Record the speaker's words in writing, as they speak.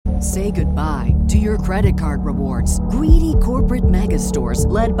Say goodbye to your credit card rewards. Greedy corporate mega stores,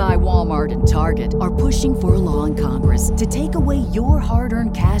 led by Walmart and Target, are pushing for a law in Congress to take away your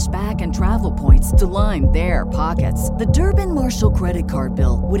hard-earned cash back and travel points to line their pockets. The Durbin-Marshall credit card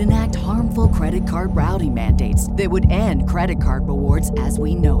bill would enact harmful credit card routing mandates that would end credit card rewards as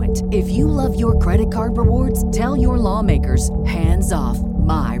we know it. If you love your credit card rewards, tell your lawmakers, hands off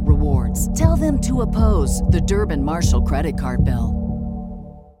my rewards. Tell them to oppose the Durbin-Marshall credit card bill.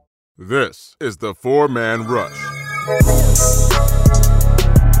 This is the Four-Man Rush.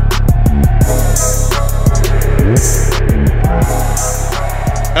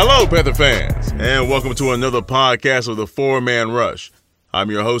 Hello, Panther fans, and welcome to another podcast of the Four-Man Rush.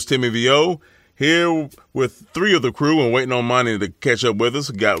 I'm your host, TBvsCAR, here with three of the crew and waiting on Monty to catch up with us.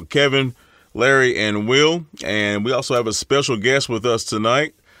 We got Kevin, Larry, and Will, and we also have a special guest with us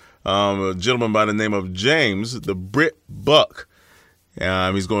tonight, a gentleman by the name of James, the Brit Buck.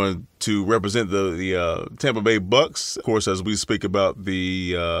 He's going to represent the Tampa Bay Bucks, of course, as we speak about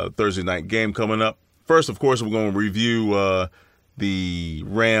the Thursday night game coming up. First, of course, we're going to review the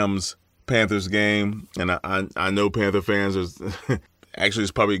Rams-Panthers game. And I know Panther fans, actually,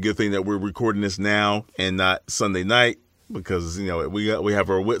 it's probably a good thing that we're recording this now and not Sunday night because, you know, we have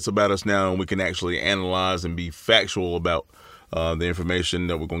our wits about us now and we can actually analyze and be factual about the information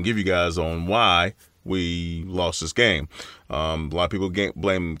that we're going to give you guys on why we lost this game. A lot of people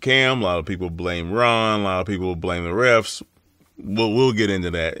blame Cam. A lot of people blame Ron. A lot of people blame the refs. We'll get into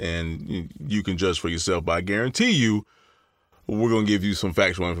that, and you can judge for yourself. But I guarantee you, we're going to give you some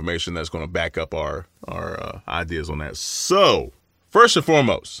factual information that's going to back up our ideas on that. So, first and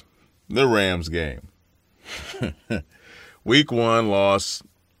foremost, the Rams game. Week 1 loss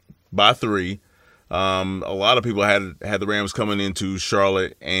by 3. A lot of people had the Rams coming into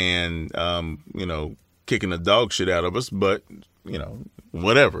Charlotte and, kicking the dog shit out of us, but,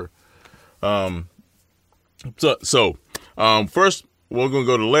 whatever. So first we're going to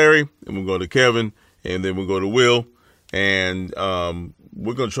go to Larry, and we'll go to Kevin, and then we'll go to Will, and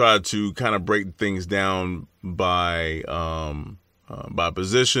we're going to try to kind of break things down by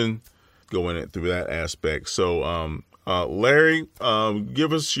position, going it through that aspect. So, Larry,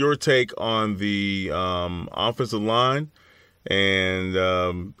 give us your take on the offensive line, and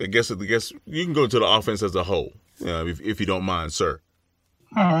I guess you can go to the offense as a whole, if you don't mind, sir.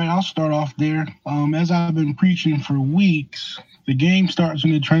 All right, I'll start off there. As I've been preaching for weeks, the game starts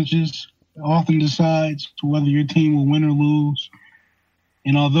in the trenches. It often decides whether your team will win or lose.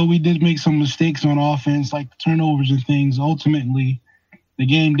 And although we did make some mistakes on offense, like the turnovers and things, ultimately the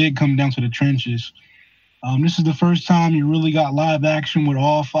game did come down to the trenches. This is the first time you really got live action with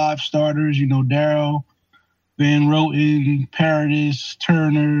all 5 starters. Darryl, Van Roten, Paradis,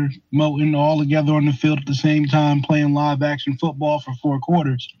 Turner, Moten, all together on the field at the same time playing live action football for 4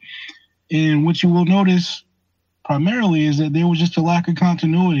 quarters. And what you will notice primarily is that there was just a lack of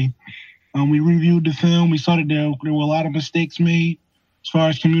continuity. We reviewed the film. We saw that there were a lot of mistakes made as far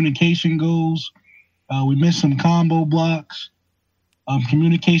as communication goes. We missed some combo blocks.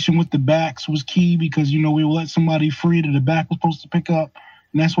 Communication with the backs was key because, we will let somebody free that the back was supposed to pick up.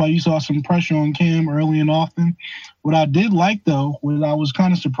 And that's why you saw some pressure on Cam early and often. What I did like, though, what I was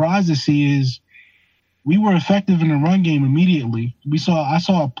kind of surprised to see is we were effective in the run game immediately. I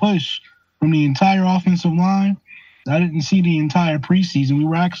saw a push from the entire offensive line. I didn't see the entire preseason. We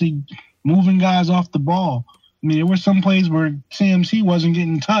were actually moving guys off the ball. There were some plays where CMC wasn't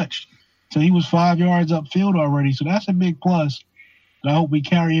getting touched. So he was 5 yards upfield already. So that's a big plus. I hope we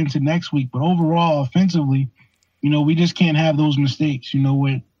carry into next week. But overall, offensively, we just can't have those mistakes,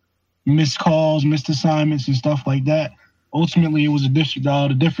 with missed calls, missed assignments, and stuff like that. Ultimately, it was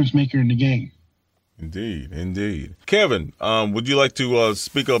the difference maker in the game. Indeed. Kevin, would you like to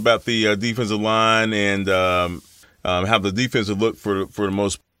speak about the defensive line and how the defense would look for the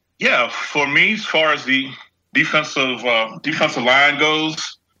most? Yeah, for me, as far as the defensive line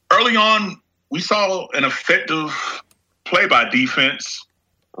goes, early on, we saw an effective play by defense.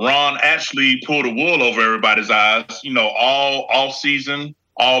 Ron actually pulled the wool over everybody's eyes. All off season,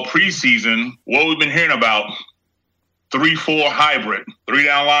 all preseason, what we've been hearing about, 3-4 hybrid, 3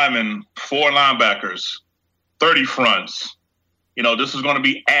 down linemen, 4 linebackers, 30 fronts. This is going to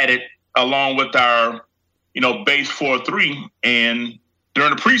be added along with our, base 4-3. And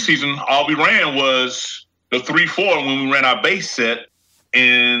during the preseason, all we ran was the 3-4 when we ran our base set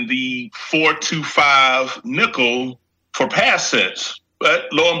and the 4-2-5 nickel for pass sets.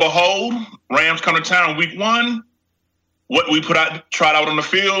 But lo and behold, Rams come to town in week 1. What we tried out on the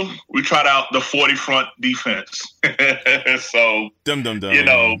field, we tried out the 40 front defense. So, Dum.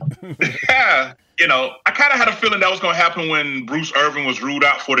 yeah, I kind of had a feeling that was going to happen when Bruce Irvin was ruled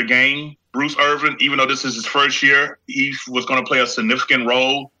out for the game. Bruce Irvin, even though this is his first year, he was going to play a significant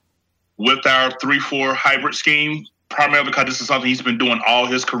role with our 3-4 hybrid scheme, primarily because this is something he's been doing all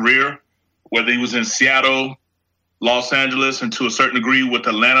his career, whether he was in Seattle, Los Angeles, and to a certain degree with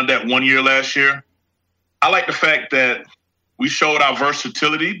Atlanta that 1 year last year. I like the fact that we showed our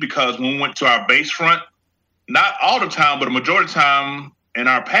versatility because when we went to our base front, not all the time, but a majority of the time in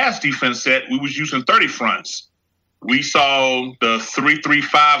our pass defense set, we was using 30 fronts. We saw the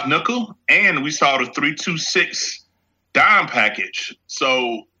 3-3-5 nickel, and we saw the 3-2-6 dime package.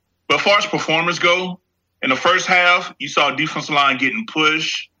 So, but as far as performers go, in the first half, you saw defensive line getting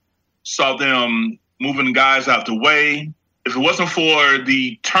pushed, saw them moving guys out the way. If it wasn't for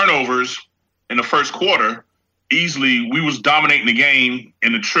the turnovers in the first quarter, easily we was dominating the game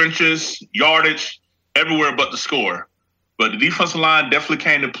in the trenches, yardage, everywhere but the score. But the defensive line definitely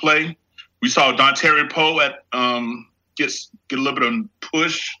came to play. We saw Dontarie Poe get a little bit of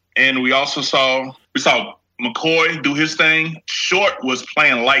push, and we also saw McCoy do his thing. Short was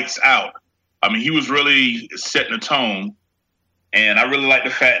playing lights out. I mean, he was really setting the tone, and I really like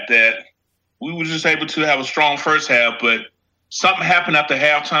the fact that we were just able to have a strong first half, but something happened after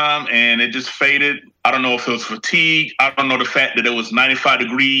halftime, and it just faded. I don't know if it was fatigue. I don't know the fact that it was 95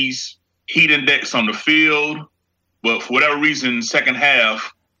 degrees, heat index on the field, but for whatever reason, second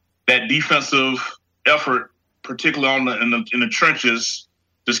half, that defensive effort, particularly in the trenches,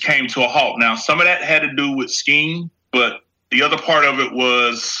 just came to a halt. Now, some of that had to do with scheme, but the other part of it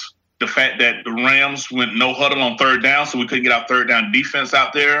was the fact that the Rams went no huddle on third down, so we couldn't get our third down defense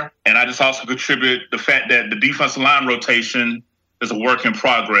out there. And I just also contribute the fact that the defensive line rotation is a work in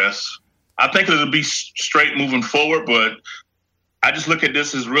progress. I think it'll be straight moving forward, but I just look at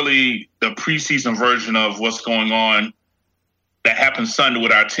this as really the preseason version of what's going on that happened Sunday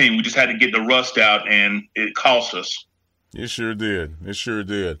with our team. We just had to get the rust out, and it cost us. It sure did. It sure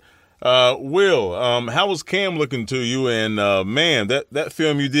did. Will, how was Cam looking to you? And, man, that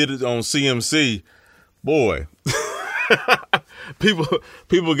film you did on CMC, boy,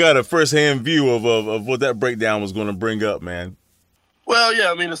 people got a first-hand view of what that breakdown was going to bring up, man. Well,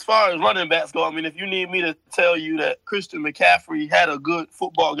 yeah, I mean, as far as running backs go, I mean, if you need me to tell you that Christian McCaffrey had a good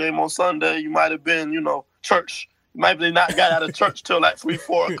football game on Sunday, you might have been, church. You might have not got out of church till like 3,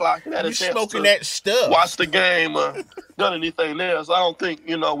 4 o'clock and had a chance smoking that stuff, watch the game, done anything there. So I don't think,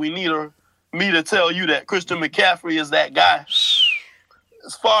 we need me to tell you that Christian McCaffrey is that guy.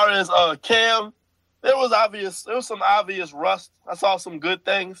 As far as Cam, there was some obvious rust. I saw some good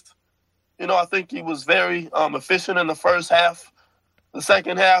things. I think he was very efficient in the first half. The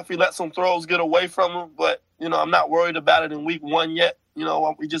second half, he let some throws get away from him, but, I'm not worried about it in week 1 yet.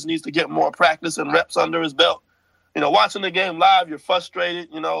 He just needs to get more practice and reps under his belt. Watching the game live, you're frustrated,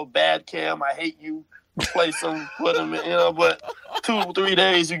 bad Cam, I hate you, replace him, put him in, but 2 3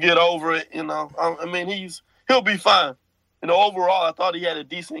 days you get over it, I mean, he'll be fine. Overall, I thought he had a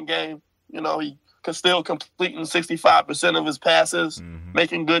decent game. He could still completing 65% of his passes,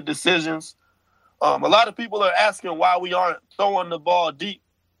 making good decisions. A lot of people are asking why we aren't throwing the ball deep.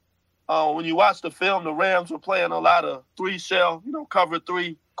 When you watch the film, the Rams were playing a lot of 3-shell, cover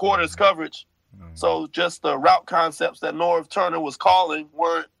 3 quarters coverage. So just the route concepts that Norv Turner was calling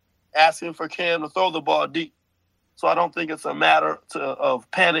weren't asking for Cam to throw the ball deep. So I don't think it's a matter of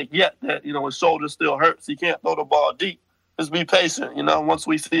panic yet that, his shoulder still hurts. He can't throw the ball deep. Just be patient. Once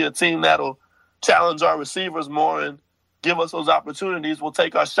we see a team that'll challenge our receivers more and give us those opportunities, we'll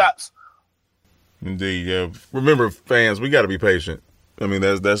take our shots. Indeed, yeah. Remember, fans, we got to be patient. I mean,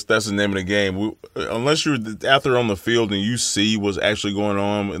 that's the name of the game. Unless you're out there on the field and you see what's actually going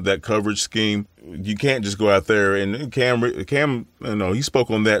on in that coverage scheme, you can't just go out there. And Cam, he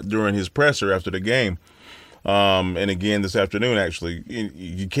spoke on that during his presser after the game, and again this afternoon. Actually,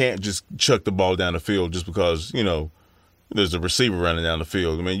 you can't just chuck the ball down the field just because there's a receiver running down the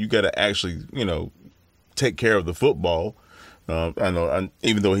field. I mean, you got to actually take care of the football.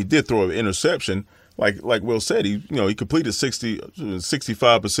 Even though he did throw an interception, like Will said, he completed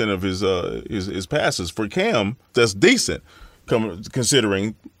 65% of his passes. For Cam, that's decent,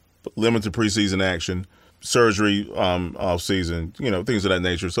 considering limited preseason action, surgery off season, things of that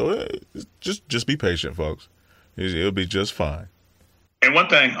nature. So just be patient, folks. It'll be just fine. And one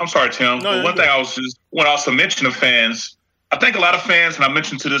thing, I'm sorry, Tim. No, one thing I want to also mention to fans. I think a lot of fans, and I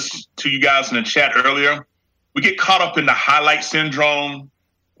mentioned to you guys in the chat earlier, we get caught up in the highlight syndrome.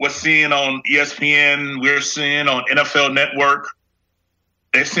 We're seeing on ESPN, we're seeing on NFL Network.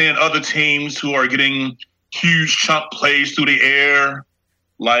 They're seeing other teams who are getting huge chunk plays through the air.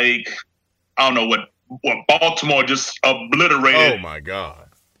 Like, I don't know what Baltimore just obliterated. Oh, my God.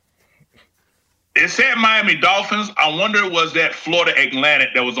 It said Miami Dolphins. I wonder was that Florida Atlantic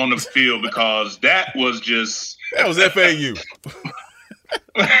that was on the field, because that was just... That was FAU.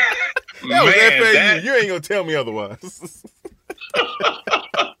 That was FAU. You ain't going to tell me otherwise.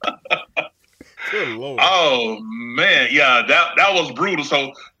 Good Lord. Oh, man. Yeah, that was brutal.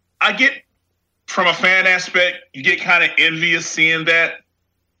 So I get, from a fan aspect, you get kind of envious seeing that.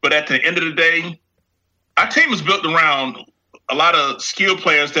 But at the end of the day, our team is built around a lot of skilled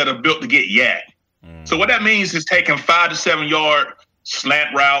players that are built to get yak. So what that means is taking 5 to 7 yard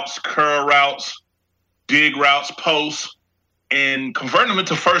slant routes, curl routes, dig routes, posts, and converting them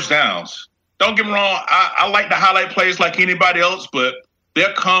into first downs. Don't get me wrong, I like to highlight plays like anybody else, but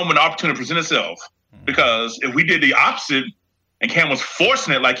they'll come when the opportunity presents itself. Because if we did the opposite and Cam was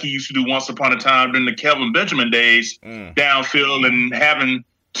forcing it like he used to do once upon a time during the Kelvin Benjamin days, downfield and having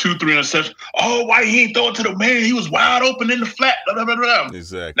 2-3 interceptions. Oh, why he ain't throw it to the man? He was wide open in the flat. Blah, blah, blah, blah.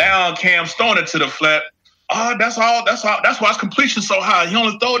 Exactly. Now Cam's throwing it to the flat. Oh, that's all. That's why his completion's so high. He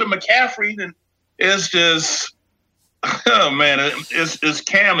only throw it to McCaffrey, and it's just, oh man, it's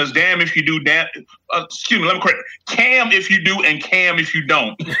Cam is damn if you do, damn. Excuse me, let me correct. Cam if you do, and Cam if you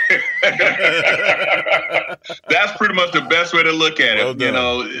don't. That's pretty much the best way to look at it. You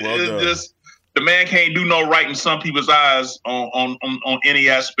know, it's just. The man can't do no right in some people's eyes on any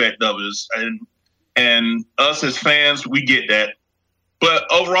aspect of it. And us as fans, we get that. But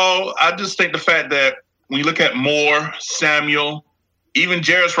overall, I just think the fact that when you look at Moore, Samuel, even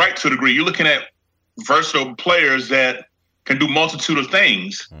Jarrett's right to a degree, you're looking at versatile players that can do multitude of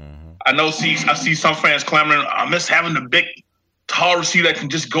things. I see some fans clamoring, I miss having the big, tall receiver that can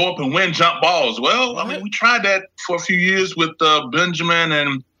just go up and win jump balls. Well, I mean, we tried that for a few years with Benjamin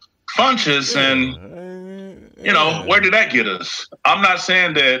and Funches, and you know, where did that get us? I'm not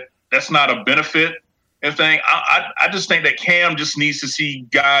saying that that's not a benefit and thing. I just think that Cam just needs to see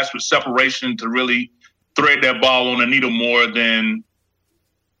guys with separation to really thread that ball on the needle more than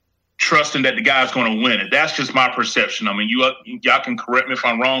trusting that the guy's going to win it. That's just my perception. I mean, y'all can correct me if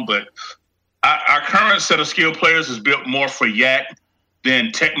I'm wrong, but our current set of skilled players is built more for yak than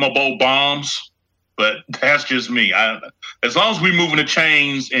Tecmo Bowl bombs. But that's just me. As long as we're moving the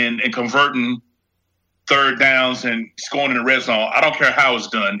chains and converting third downs and scoring in the red zone, I don't care how it's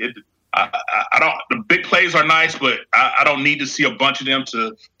done. I don't. The big plays are nice, but I don't need to see a bunch of them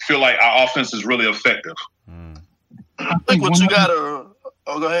to feel like our offense is really effective. I think what you gotta.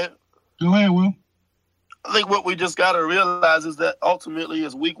 Oh, go ahead. Go ahead, Will. I think what we just gotta realize is that ultimately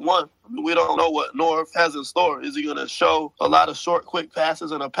it's week 1. I mean, we don't know what Norv has in store. Is he gonna show a lot of short, quick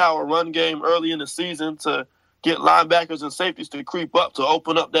passes and a power run game early in the season to get linebackers and safeties to creep up to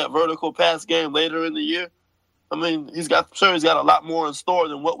open up that vertical pass game later in the year? I mean, he's got a lot more in store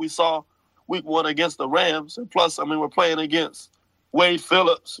than what we saw week 1 against the Rams. And plus, I mean, we're playing against Wade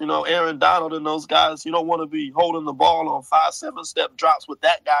Phillips, Aaron Donald and those guys. You don't want to be holding the ball on 5-7 step drops with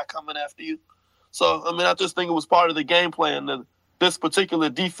that guy coming after you. So, I mean, I just think it was part of the game plan that this particular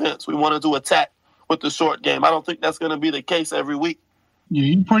defense, we wanted to attack with the short game. I don't think that's going to be the case every week. Yeah,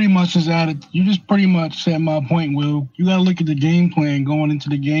 you just pretty much said my point, Will. You got to look at the game plan going into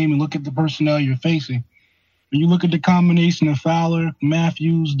the game and look at the personnel you're facing. When you look at the combination of Fowler,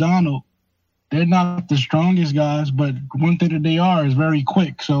 Matthews, Donald, they're not the strongest guys, but one thing that they are is very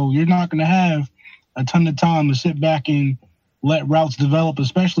quick. So you're not going to have a ton of time to sit back and let routes develop,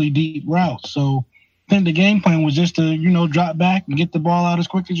 especially deep routes. So I think the game plan was just to, drop back and get the ball out as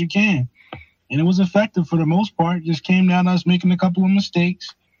quick as you can. And it was effective for the most part. It just came down to us making a couple of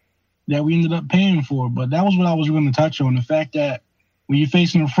mistakes that we ended up paying for. But that was what I was going to touch on, the fact that when you're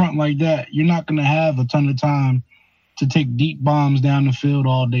facing a front like that, you're not going to have a ton of time to take deep bombs down the field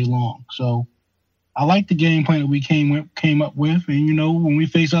all day long. So I like the game plan that we came up with. And, when we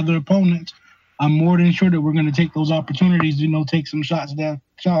face other opponents, I'm more than sure that we're going to take those opportunities, take some shots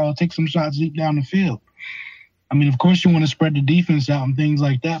deep down the field. I mean, of course, you want to spread the defense out and things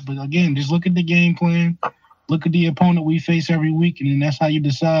like that. But again, just look at the game plan, look at the opponent we face every week, and then that's how you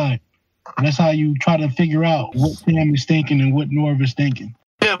decide. That's how you try to figure out what Sam is thinking and what Norv is thinking.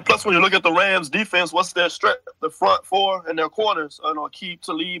 Yeah, plus when you look at the Rams defense, what's their strength? The front four and their corners, Keith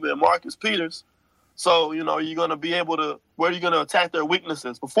Talib and Marcus Peters. So, you're going to be able to, where are you going to attack their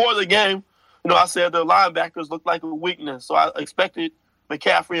weaknesses? Before the game, I said their linebackers looked like a weakness. So I expected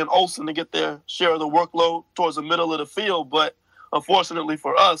McCaffrey and Olsen to get their share of the workload towards the middle of the field. But unfortunately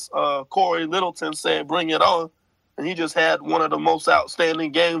for us, Corey Littleton said, bring it on. And he just had one of the most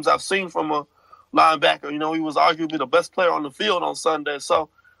outstanding games I've seen from a linebacker. He was arguably the best player on the field on Sunday. So,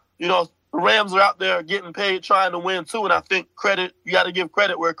 the Rams are out there getting paid, trying to win too. And I think you got to give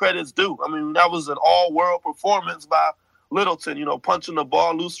credit where credit's due. I mean, that was an all-world performance by Littleton, punching the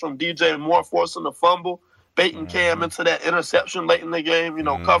ball loose from DJ Moore, forcing the fumble, baiting Cam into that interception late in the game,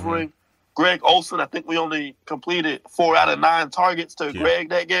 covering Greg Olsen. I think we only completed 4 out of 9 targets to Greg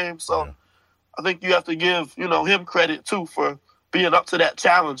that game. So I think you have to give, him credit, too, for being up to that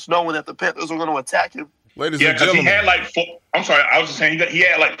challenge, knowing that the Panthers were going to attack him. Ladies and gentlemen. He had I was just saying, he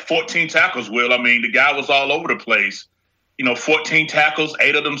had like 14 tackles, Will. I mean, the guy was all over the place. 14 tackles,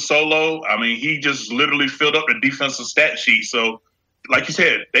 8 of them solo. I mean, he just literally filled up the defensive stat sheet. So, like you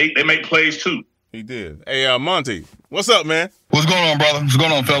said, they make plays, too. He did. Hey, Monty, what's up, man? What's going on, brother? What's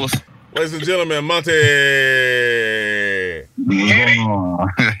going on, fellas? Ladies and gentlemen, Monty.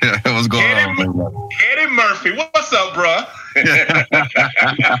 What's going on, man? Eddie Murphy, what's up, bro?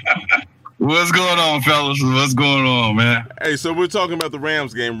 What's going on, fellas? What's going on, man? Hey, so we're talking about the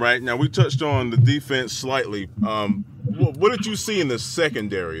Rams game right now. We touched on the defense slightly. What did you see in the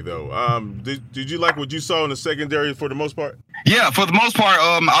secondary, though? Did you like what you saw in the secondary for the most part? Yeah, for the most part,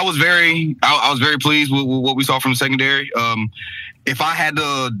 I was very pleased with what we saw from the secondary. If I had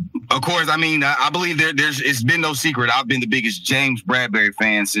to, of course, I mean, I believe it's been no secret. I've been the biggest James Bradbury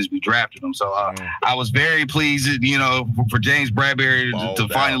fan since we drafted him. So I was very pleased, for James Bradbury to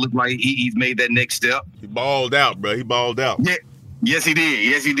finally look like he's made that next step. He balled out, bro. He balled out. Yeah. Yes, he did.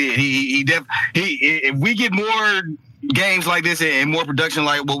 Yes, he did. If we get more games like this and more production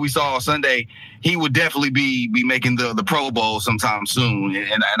like what we saw on Sunday, he would definitely be making the Pro Bowl sometime soon,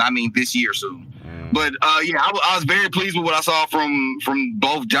 and I mean this year soon. But I was very pleased with what I saw from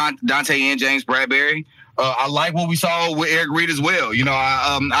both Dante and James Bradbury. I like what we saw with Eric Reed as well.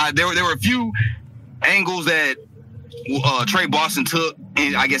 There were a few angles that Trey Boston took,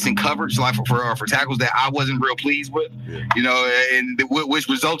 in coverage, like for tackles that I wasn't real pleased with. And which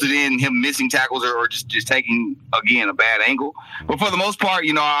resulted in him missing tackles or just taking again a bad angle. But for the most part,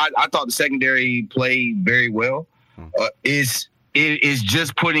 I thought the secondary played very well. Is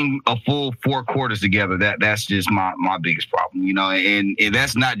just putting a full 4 quarters together. That's just my biggest problem, and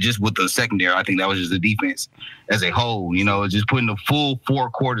that's not just with the secondary. I think that was just the defense as a whole, just putting the full 4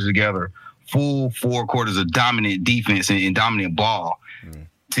 quarters together, full 4 quarters of dominant defense and dominant ball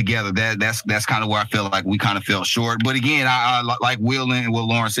together. That's kind of where I feel like we kind of fell short. But again, I like Will and what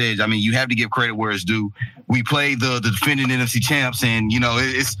Lauren said. I mean, you have to give credit where it's due. We played the defending NFC champs, and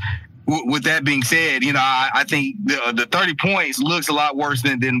it's. With that being said, I think the 30 points looks a lot worse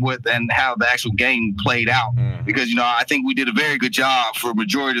than how the actual game played out. Because, I think we did a very good job for a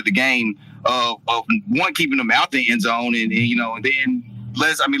majority of the game of one, keeping them out the end zone. And then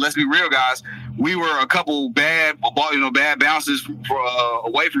let's be real, guys. We were a couple bad bounces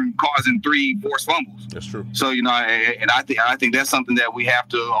away from causing 3 forced fumbles. That's true. So, and I think that's something that we have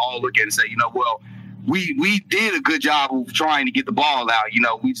to all look at and say, we did a good job of trying to get the ball out.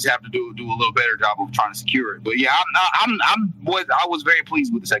 We just have to do a little better job of trying to secure it. But yeah, I was very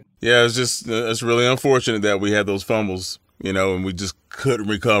pleased with the second. Yeah, it's really unfortunate that we had those fumbles, and we just couldn't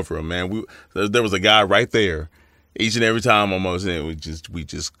recover them, man. There was a guy right there each and every time almost, and we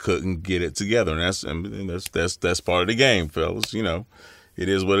just couldn't get it together. And that's part of the game, fellas. It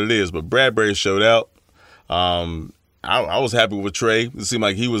is what it is. But Bradbury showed out. I was happy with Trey. It seemed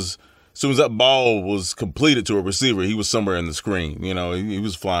like he was. As soon as that ball was completed to a receiver, he was somewhere in the screen. He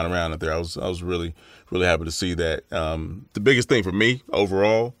was flying around out there. I was really, really happy to see that. The biggest thing for me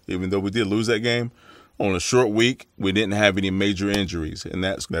overall, even though we did lose that game, on a short week, we didn't have any major injuries, and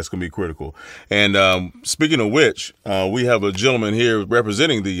that's going to be critical. And speaking of which, we have a gentleman here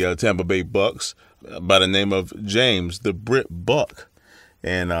representing the Tampa Bay Bucks by the name of James the Brit Buck.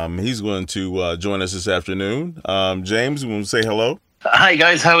 And he's going to join us this afternoon. James, you want to say hello? Hi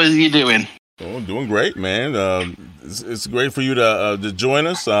guys, how are you doing? Oh, doing great, man. It's great for you to join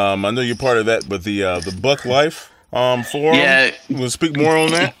us. I know you're part of that, but the Buck Life forum. Yeah, you want to speak more on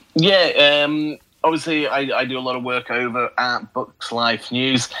that? Yeah, obviously I do a lot of work over at Bucks Life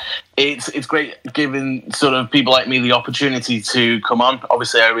News. It's great giving sort of people like me the opportunity to come on.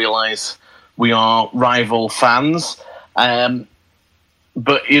 Obviously, I realise we are rival fans, but I'm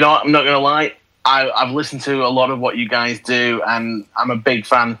not going to lie. I've listened to a lot of what you guys do, and I'm a big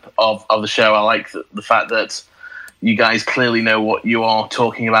fan of the show. I like the fact that you guys clearly know what you are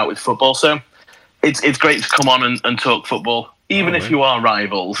talking about with football. So it's great to come on and talk football, even if you are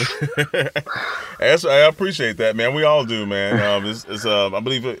rivals. I appreciate that, man. We all do, man. I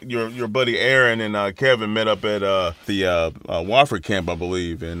believe your buddy Aaron and Kevin met up at the Wofford camp, I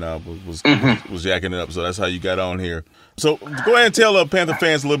believe, and was yakking it up. So that's how you got on here. So go ahead and tell Panther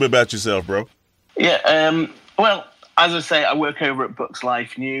fans a little bit about yourself, bro. Yeah, well, as I say, I work over at Bucks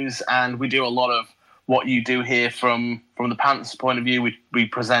Life News, and we do a lot of what you do here from the Panthers' point of view. We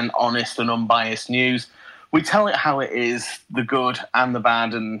present honest and unbiased news. we tell it how it is, the good and the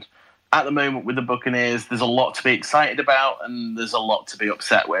bad. And at the moment with the Buccaneers, there's a lot to be excited about and there's a lot to be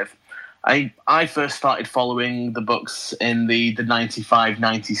upset with. I first started following the Bucs in the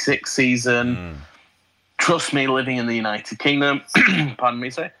 95-96 season. Trust me, living in the United Kingdom, pardon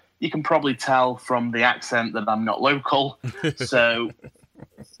me, sir, you can probably tell from the accent that I'm not local. So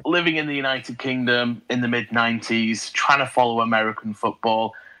living in the United Kingdom in the mid-90s, trying to follow American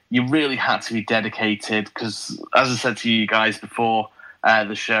football, you really had to be dedicated because, as I said to you guys before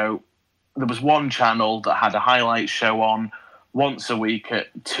the show, there was one channel that had a highlight show on once a week at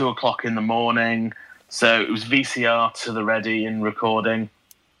 2 o'clock in the morning. So it was VCR to the ready and recording.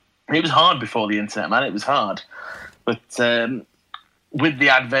 It was hard before the internet, man. It was hard. But with the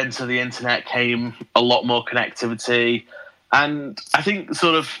advent of the internet came a lot more connectivity. And I think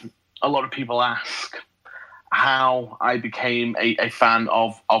sort of a lot of people ask how I became a fan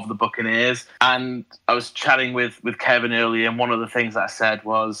of the Buccaneers. And I was chatting with Kevin earlier, and one of the things that I said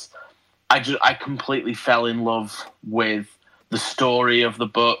was I completely fell in love with the story of the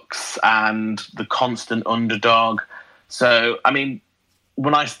Bucs and the constant underdog. So, I mean,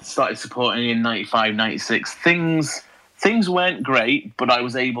 when I started supporting in 95, 96, things weren't great, but I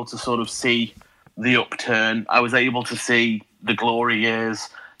was able to sort of see the upturn. I was able to see the glory years,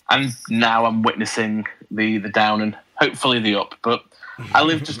 and now I'm witnessing the down and hopefully the up. But I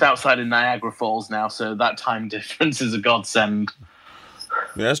live just outside of Niagara Falls now, so that time difference is a godsend.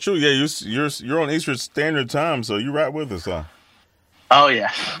 Yeah, that's true. Yeah, you're on Eastern Standard Time, so you're right with us, huh? Oh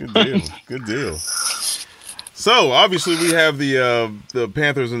yeah. Good deal. Good deal. So obviously we have the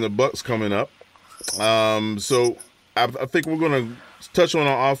Panthers and the Bucs coming up. So I think we're going to touch on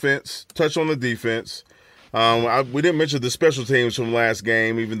our offense, touch on the defense. We didn't mention the special teams from last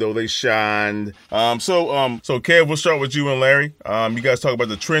game, even though they shined. So Kev, we'll start with you and Larry. You guys talk about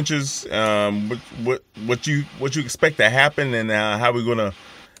the trenches, what you expect to happen, and how we're gonna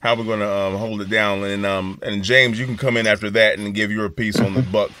hold it down. And James, you can come in after that and give your piece on the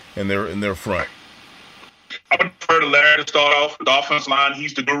Bucs and their front. I would prefer to Larry to start off with the offensive line.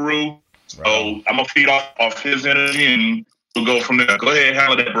 He's the guru, so I'm gonna feed off his energy, and we'll go from there. Go ahead,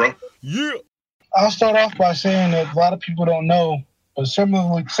 handle that, bro. Yeah. I'll start off by saying that a lot of people don't know, but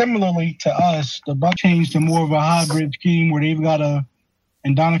similarly to us, the Bucs changed to more of a hybrid scheme where they've got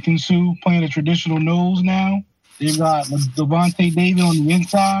Ndamukong Suh playing a traditional nose now. They've got Devontae David on the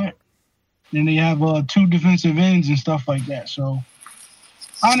inside. Then they have 2 defensive ends and stuff like that. So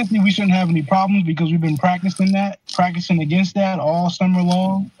honestly, we shouldn't have any problems because we've been practicing against that all summer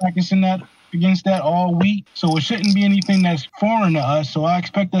long, practicing against that all week. So it shouldn't be anything that's foreign to us. So I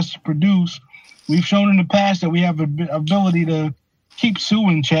expect us to produce. We've shown in the past that we have the ability to keep Suh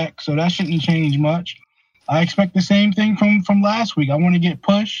in check, so that shouldn't change much. I expect the same thing from last week. I want to get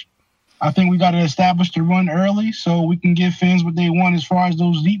pushed. I think we got to establish the run early so we can give fans what they want as far as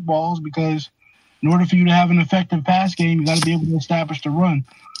those deep balls, because in order for you to have an effective pass game, you got to be able to establish the run.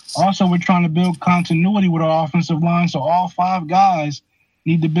 Also, we're trying to build continuity with our offensive line, so all 5 guys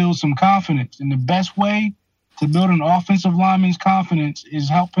need to build some confidence. And the best way to build an offensive lineman's confidence is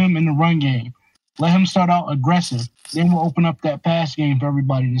help him in the run game. Let him start out aggressive. Then we'll open up that pass game for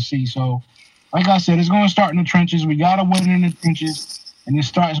everybody to see. So, like I said, it's going to start in the trenches. We got to win in the trenches, and it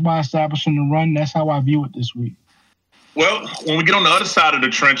starts by establishing the run. That's how I view it this week. Well, when we get on the other side of the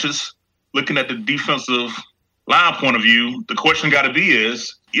trenches, looking at the defensive line point of view, the question got to be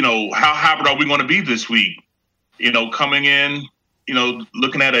is, how hybrid are we going to be this week? Coming in,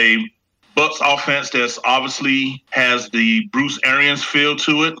 looking at a Bucs offense that's obviously has the Bruce Arians feel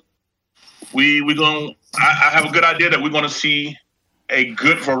to it. I have a good idea that we're going to see a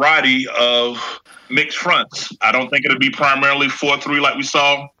good variety of mixed fronts. I don't think it'll be primarily 4-3 like we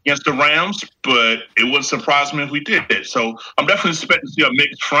saw against the Rams, but it wouldn't surprise me if we did it. So I'm definitely expecting to see a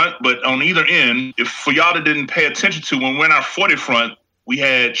mixed front, but on either end, if for y'all that didn't pay attention to, when we're in our 40 front, we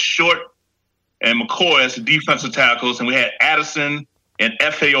had Short and McCoy as the defensive tackles, and we had Addison and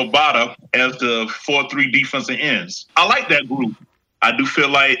F.A. Obata as the 4-3 defensive ends. I like that group. I do feel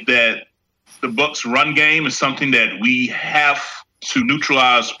like that the Bucs run game is something that we have to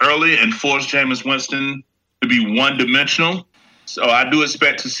neutralize early and force Jameis Winston to be one-dimensional. So I do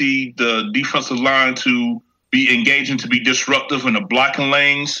expect to see the defensive line to be engaging, to be disruptive in the blocking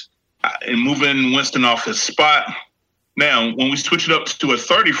lanes and moving Winston off his spot. Now, when we switch it up to a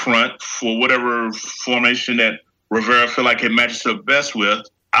 30 front for whatever formation that Rivera feel like it matches up best with,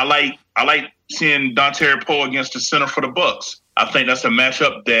 I like seeing Dontari Poe against the center for the Bucs. I think that's a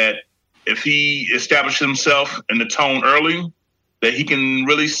matchup that if he establishes himself in the tone early, that he can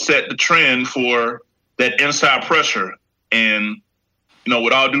really set the trend for that inside pressure. And,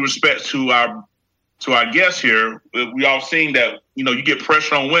 with all due respect to our to our guest here, we all seen that, you get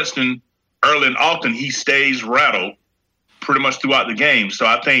pressure on Winston early and often, he stays rattled pretty much throughout the game. So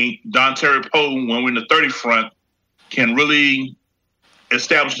I think Dontari Poe, when we're in the 30 front, can really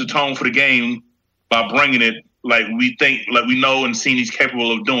establish the tone for the game by bringing it like we know and seen he's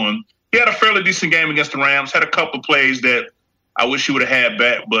capable of doing. He had a fairly decent game against the Rams, had a couple of plays that I wish he would have had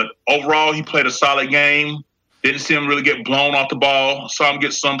back, but overall he played a solid game. Didn't see him really get blown off the ball. Saw him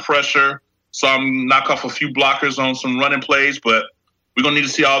get some pressure. Saw him knock off a few blockers on some running plays, but we're going to need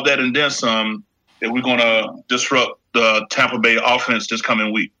to see all that and then some if we're going to disrupt the Tampa Bay offense this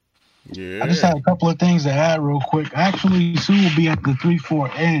coming week. Yeah. I just had a couple of things to add real quick. Actually, Sue will be at the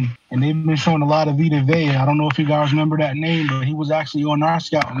 3-4 end, and they've been showing a lot of Vita Vea. I don't know if you guys remember that name, but he was actually on our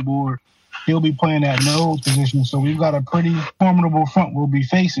scouting board. He'll be playing that nose position, so we've got a pretty formidable front we'll be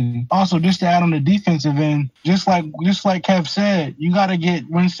facing. Also, just to add on the defensive end, just like Kev said, you got to get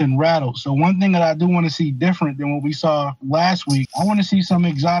Winston rattled. So one thing that I do want to see different than what we saw last week, I want to see some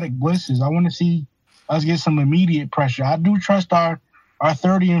exotic blitzes. I want to see us get some immediate pressure. I do trust our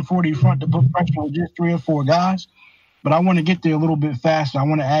 30 and 40 front to put pressure on just 3 or 4 guys, but I want to get there a little bit faster. I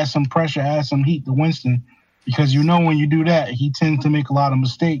want to add some pressure, add some heat to Winston, because when you do that, he tends to make a lot of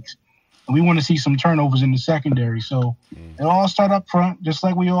mistakes. And we want to see some turnovers in the secondary. So it'll all start up front, just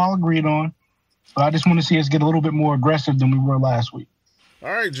like we all agreed on. But I just want to see us get a little bit more aggressive than we were last week.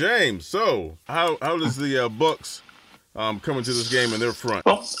 All right, James. So how does the Bucs come into this game in their front?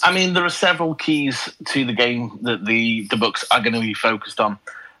 Well, I mean, there are several keys to the game that the Bucs are going to be focused on.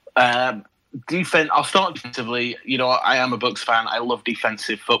 Defense. I'll start defensively. I am a Bucs fan. I love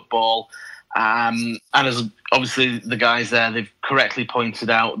defensive football. And as obviously the guys there, they've correctly pointed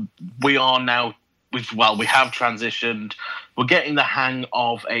out, we have transitioned. We're getting the hang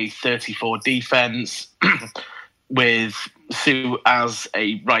of a 34 defense with Sue as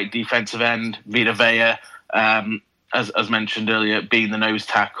a right defensive end, Vita Vea, as mentioned earlier, being the nose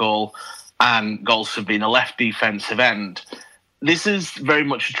tackle, and Golson being a left defensive end. This is very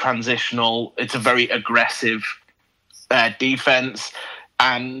much a transitional. It's a very aggressive defense,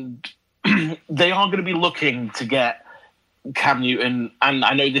 and they are going to be looking to get Cam Newton. And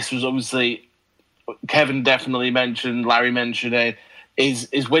I know this was obviously Kevin definitely mentioned, Larry mentioned it, is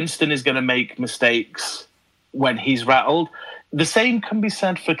Winston is going to make mistakes when he's rattled. The same can be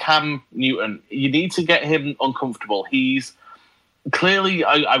said for Cam Newton. You need to get him uncomfortable. He's clearly,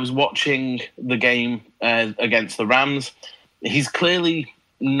 I was watching the game against the Rams. He's clearly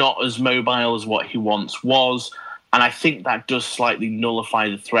not as mobile as what he once was. And I think that does slightly nullify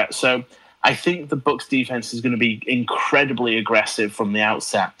the threat. So I think the Bucs defense is going to be incredibly aggressive from the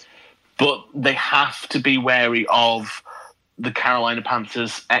outset. But they have to be wary of the Carolina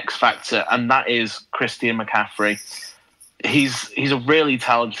Panthers X factor, and that is Christian McCaffrey. He's a really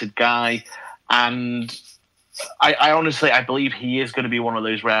talented guy, and I honestly believe he is going to be one of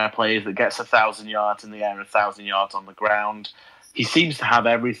those rare players that gets 1,000 yards in the air and 1,000 yards on the ground. He seems to have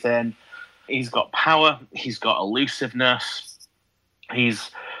everything. He's got power. He's got elusiveness.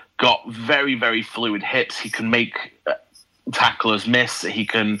 He's got very, very fluid hips. He can make tacklers miss. He's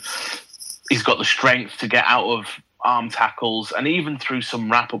got the strength to get out of arm tackles and even through some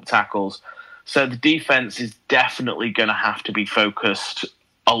wrap-up tackles. So the defense is definitely going to have to be focused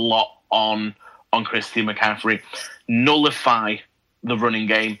a lot on Christian McCaffrey, nullify the running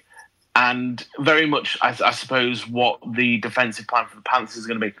game, and very much, I suppose, what the defensive plan for the Panthers is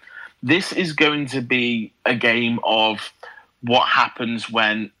going to be. This is going to be a game of what happens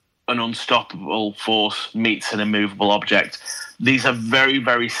when an unstoppable force meets an immovable object. These are very,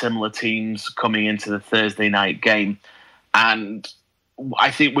 very similar teams coming into the Thursday night game. And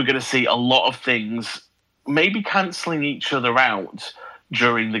I think we're going to see a lot of things maybe cancelling each other out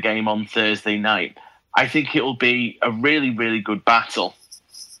during the game on Thursday night. I think it will be a really, really good battle.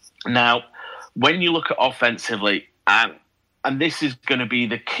 Now, when you look at offensively, and this is going to be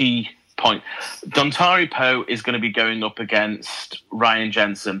the key point, Dontari Poe is going to be going up against Ryan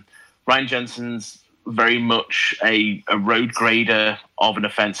Jensen. Ryan Jensen's very much a road grader of an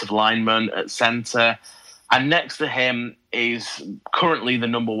offensive lineman at center. And next to him is currently the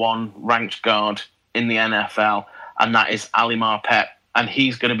number 1 ranked guard in the NFL, and that is Ali Marpet. And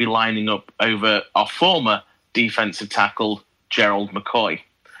he's going to be lining up over our former defensive tackle, Gerald McCoy.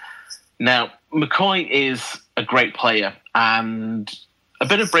 Now, McCoy is a great player, and a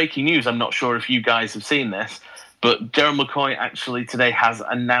bit of breaking news, I'm not sure if you guys have seen this, but Gerald McCoy actually today has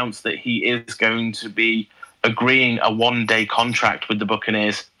announced that he is going to be agreeing a 1-day contract with the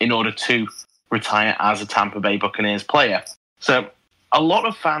Buccaneers in order to retire as a Tampa Bay Buccaneers player. So a lot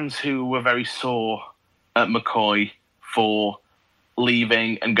of fans who were very sore at McCoy for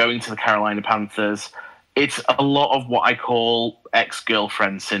leaving and going to the Carolina Panthers, it's a lot of what I call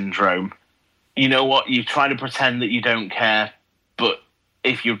ex-girlfriend syndrome. You know what? You try to pretend that you don't care, but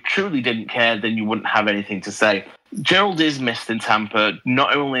if you truly didn't care, then you wouldn't have anything to say. Gerald is missed in Tampa,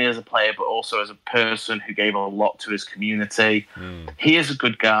 not only as a player, but also as a person who gave a lot to his community. He is a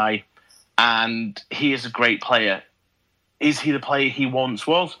good guy, and he is a great player. Is he the player he once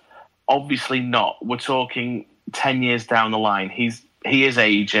was? Obviously not. We're talking 10 years down the line. He is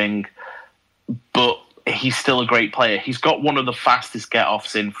aging, but he's still a great player. He's got one of the fastest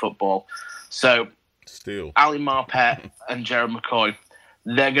get-offs in football. So, still, Ali Marpet and Jared McCoy,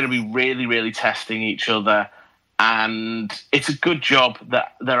 they're going to be really, really testing each other. And it's a good job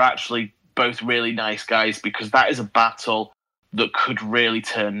that they're actually both really nice guys, because that is a battle that could really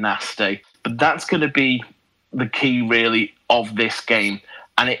turn nasty. But that's going to be the key, really, of this game.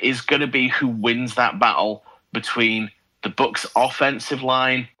 And it is going to be who wins that battle between the Bucs' offensive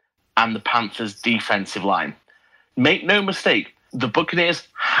line and the Panthers' defensive line. Make no mistake, the Buccaneers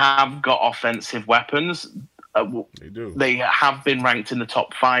have got offensive weapons. They do. They have been ranked in the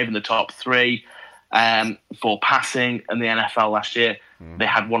top 5 and the top 3 for passing in the NFL last year. They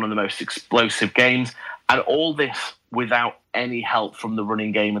had one of the most explosive games, and all this without any help from the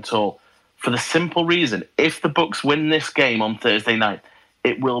running game at all. For the simple reason, if the Bucs win this game on Thursday night,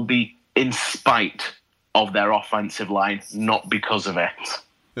 it will be in spite of their offensive line, not because of it.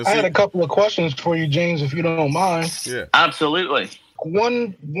 I had a couple of questions for you, James, if you don't mind. Yeah, absolutely.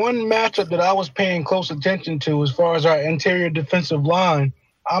 One matchup that I was paying close attention to as far as our interior defensive line,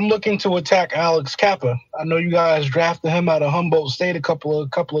 I'm looking to attack Alex Kappa. I know you guys drafted him out of Humboldt State a couple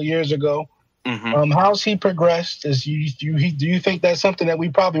of years ago. How's he progressed? Do you think that's something that we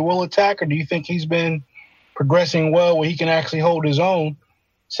probably will attack, or do you think he's been progressing well where he can actually hold his own?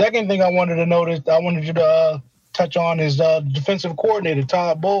 Second thing I wanted you to touch on is defensive coordinator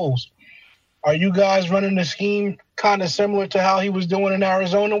Todd Bowles. Are you guys running the scheme kind of similar to how he was doing in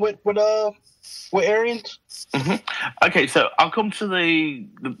Arizona with Arians? Okay, so I'll come to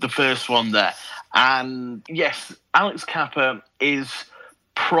the first one there. And yes, Alex Kappa is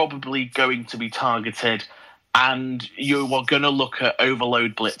probably going to be targeted, and you are going to look at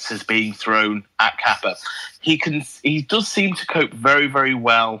overload blitzes being thrown at Kappa. He does seem to cope very, very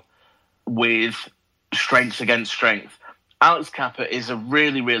well with strength against strength. Alex Kappa is a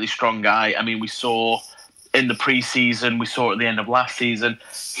really, really strong guy. I mean, we saw in the preseason, we saw at the end of last season,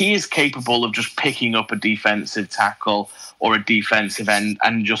 he is capable of just picking up a defensive tackle or a defensive end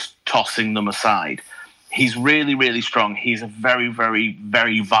and just tossing them aside. He's really, really strong. He's a very, very,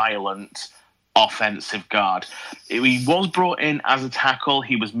 very violent offensive guard. He was brought in as a tackle.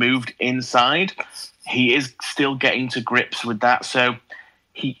 He was moved inside. He is still getting to grips with that. So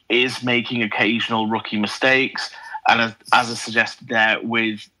he is making occasional rookie mistakes. And as I suggested there,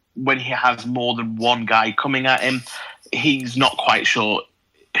 when he has more than one guy coming at him, he's not quite sure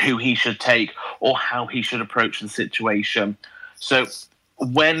who he should take or how he should approach the situation. So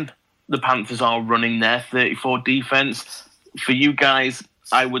when the Panthers are running their 34 defense, for you guys,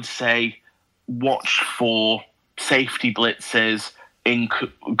 I would say watch for safety blitzes in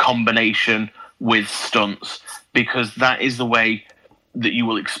combination with stunts, because that is the way that you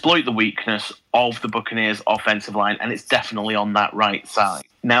will exploit the weakness of the Buccaneers offensive line, and it's definitely on that right side.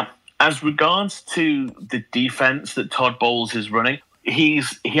 Now, as regards to the defense that Todd Bowles is running, he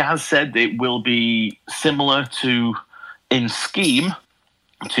has said it will be similar to in scheme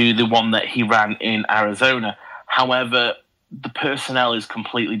to the one that he ran in Arizona. However, the personnel is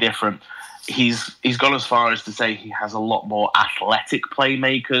completely different. He's gone as far as to say he has a lot more athletic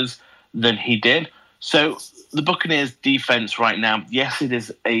playmakers than he did. So the Buccaneers defense right now, yes, it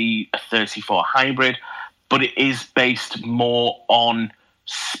is a 34 hybrid, but it is based more on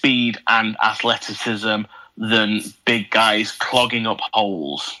speed and athleticism than big guys clogging up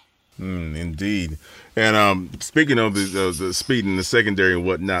holes. Indeed. And speaking of the speed in the secondary and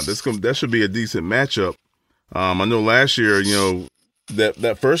whatnot, that should be a decent matchup. I know last year,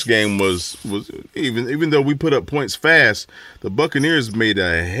 that first game was even though we put up points fast, the Buccaneers made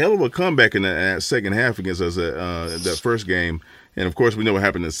a hell of a comeback in that second half against us at that first game. And of course, we know what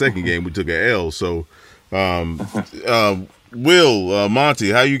happened in the second game. We took an L. So, Will,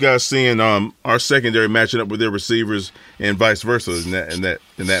 Monty, how you guys seeing our secondary matching up with their receivers and vice versa in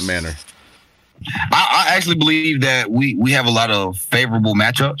that manner? I actually believe that we have a lot of favorable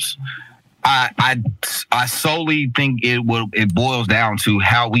matchups. I solely think it boils down to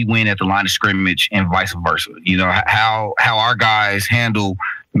how we win at the line of scrimmage and vice versa. How our guys handle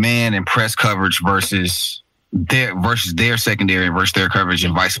man and press coverage versus their secondary versus their coverage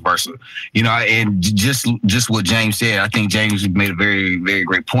and vice versa. And just what James said, I think James made a very, very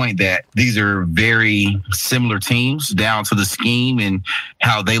great point that these are very similar teams down to the scheme and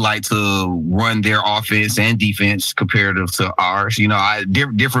how they like to run their offense and defense comparative to ours.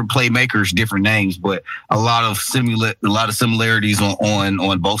 Different playmakers, different names, but a lot of similarities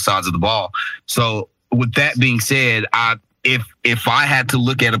on both sides of the ball. So with that being said, if I had to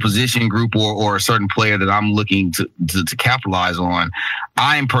look at a position group or a certain player that I'm looking to capitalize on,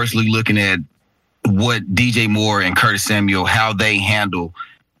 I'm personally looking at what DJ Moore and Curtis Samuel, how they handle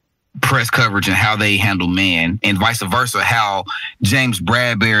press coverage and how they handle man, and vice versa, how James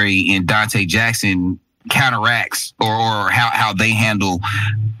Bradbury and Dante Jackson counteracts or how they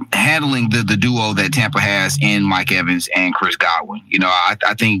handling the duo that Tampa has in Mike Evans and Chris Godwin. I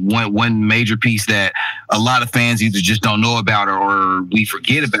think one major piece that a lot of fans either just don't know about or we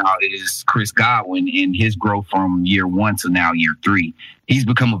forget about is Chris Godwin and his growth from year 1 to now year 3. He's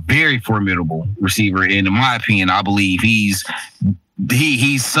become a very formidable receiver, and in my opinion, I believe he's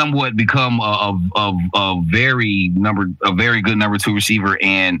somewhat become a very good number 2 receiver.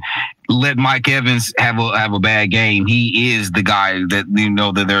 And let Mike Evans have a bad game, he is the guy that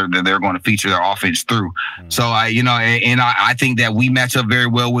that they're going to feature their offense through. So I think that we match up very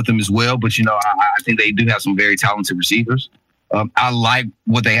well with them as well. But I think they do have some very talented receivers. I like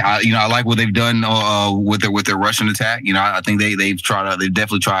what they've done with their rushing attack. I think they've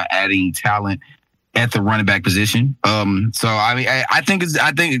definitely tried adding talent at the running back position. So I think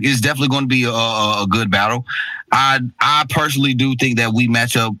it's definitely going to be a good battle. I personally do think that we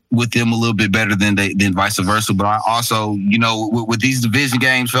match up with them a little bit better than vice versa. But I also, with these division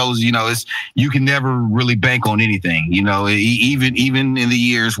games, fellas, you can never really bank on anything. Even in the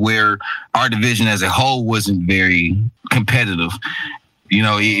years where our division as a whole wasn't very competitive,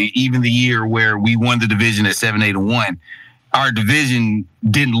 even the year where we won the division at 7-8-1. Our division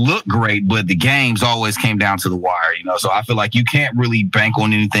didn't look great, but the games always came down to the wire, So I feel like you can't really bank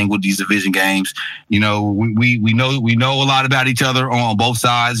on anything with these division games. We know a lot about each other on both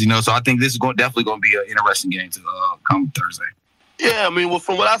sides, So I think this is definitely going to be an interesting game to come Thursday. Yeah,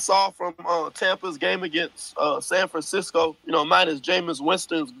 from what I saw from Tampa's game against San Francisco, minus Jameis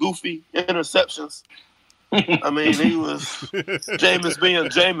Winston's goofy interceptions. He was Jameis being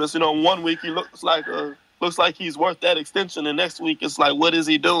Jameis. 1 week he looks like he's worth that extension, and next week it's like, what is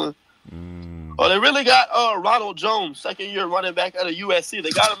he doing? Oh, they really got Ronald Jones, second-year running back out of USC. They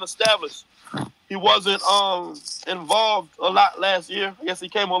got him established. He wasn't involved a lot last year. I guess he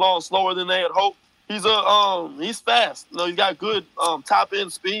came along slower than they had hoped. He's fast. He's got good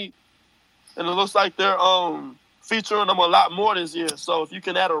top-end speed, and it looks like they're featuring him a lot more this year. So if you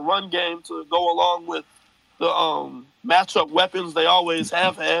can add a run game to go along with the matchup weapons they always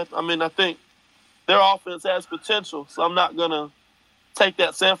have had, I think their offense has potential, so I'm not going to take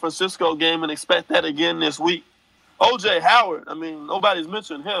that San Francisco game and expect that again this week. O.J. Howard, nobody's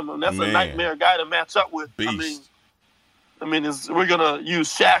mentioned him, and that's a nightmare guy to match up with. Beast. We're going to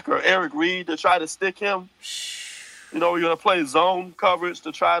use Shaq or Eric Reed to try to stick him. We're going to play zone coverage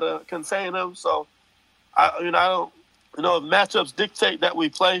to try to contain him. So, I don't, if matchups dictate that we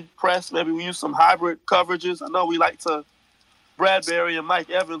play press, maybe we use some hybrid coverages. I know we like to Bradbury and Mike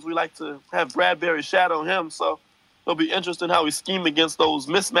Evans, we like to have Bradbury shadow him. So it'll be interesting how we scheme against those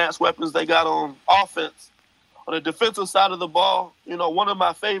mismatched weapons they got on offense. On the defensive side of the ball, one of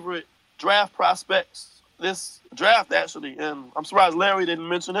my favorite draft prospects this draft, actually, and I'm surprised Larry didn't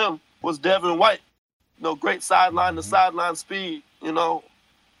mention him, was Devin White. Great sideline to sideline speed,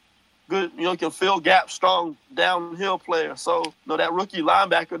 good, can fill gaps, strong downhill player. So, that rookie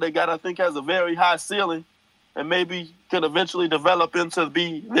linebacker they got, I think, has a very high ceiling, and maybe can eventually develop into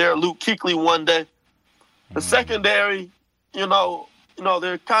be their Luke Kuechly one day. The secondary,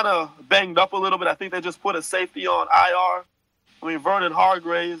 they're kind of banged up a little bit. I think they just put a safety on IR. Vernon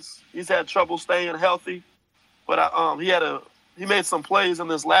Hargraves, he's had trouble staying healthy, but he made some plays in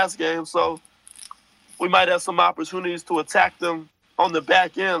this last game, so we might have some opportunities to attack them on the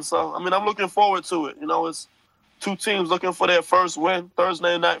back end. So, I'm looking forward to it. It's two teams looking for their first win.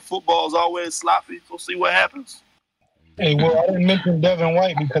 Thursday night football is always sloppy. We'll see what happens. Hey, well, I didn't mention Devin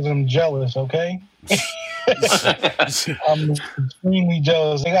White because I'm jealous, okay? I'm extremely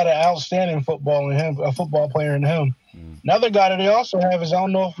jealous. They got an outstanding football player in him. Another guy that they also have is, I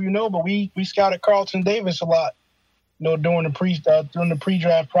don't know if you know, but we scouted Carlton Davis a lot, during the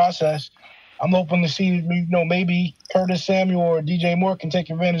pre-draft process. I'm hoping to see, maybe Curtis Samuel or DJ Moore can take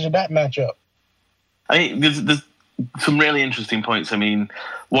advantage of that matchup. There's some really interesting points.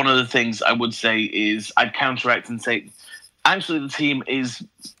 One of the things I would say is I'd counteract and say, actually, the team is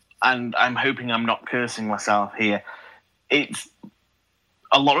and I'm hoping I'm not cursing myself here, it's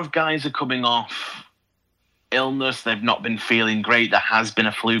a lot of guys are coming off illness. They've not been feeling great. There has been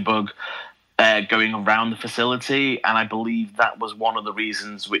a flu bug going around the facility, and I believe that was one of the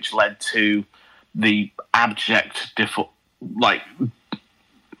reasons which led to the abject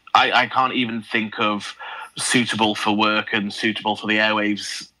I can't even think of suitable for work and suitable for the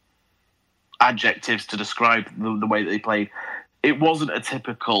airwaves adjectives to describe the way that they played. It wasn't a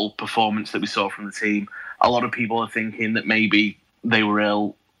typical performance that we saw from the team. A lot of people are thinking that maybe they were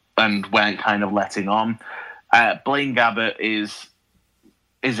ill and weren't kind of letting on. Blaine Gabbert is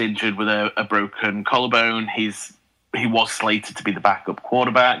injured with a broken collarbone. He was slated to be the backup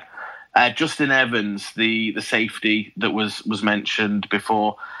quarterback. Justin Evans, the safety that was mentioned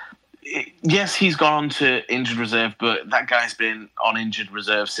before, yes, he's gone on to injured reserve, but that guy's been on injured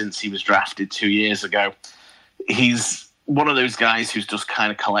reserve since he was drafted 2 years ago. He's one of those guys who's just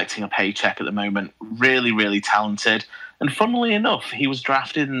kind of collecting a paycheck at the moment. Really, really talented. And funnily enough, he was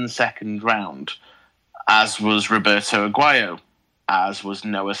drafted in the second round, as was Roberto Aguayo, as was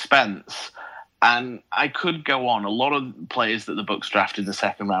Noah Spence. And I could go on. A lot of players that the Bucs drafted in the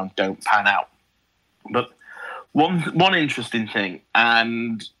second round don't pan out. But one interesting thing,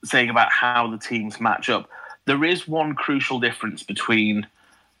 and saying about how the teams match up, there is one crucial difference between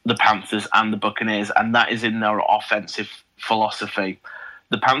the Panthers and the Buccaneers, and that is in their offensive philosophy.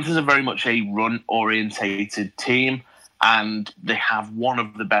 The Panthers are very much a run-orientated team, and they have one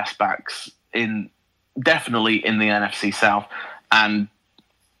of the best backs definitely in the NFC South, and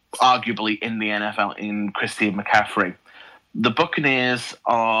arguably in the NFL in Christian McCaffrey. The Buccaneers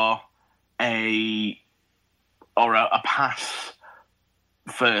are a pass-first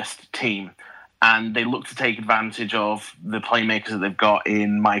team, and they look to take advantage of the playmakers that they've got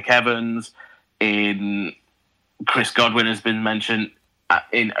in Mike Evans, in Chris Godwin has been mentioned,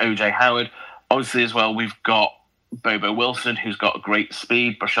 in O.J. Howard. Obviously, as well, we've got Bobo Wilson, who's got great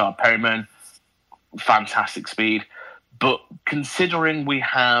speed, Brashad Perriman, fantastic speed. But considering we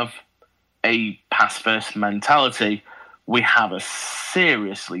have a pass-first mentality, we have a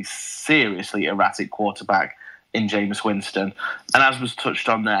seriously, seriously erratic quarterback in Jameis Winston. And as was touched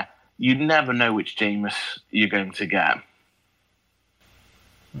on there, you never know which Jameis you're going to get.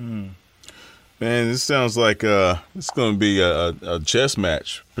 Man, this sounds like it's going to be a chess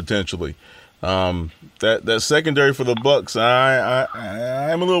match, potentially. That secondary for the Bucs,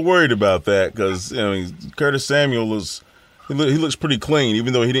 I'm a little worried about that because Curtis Samuel he looks pretty clean,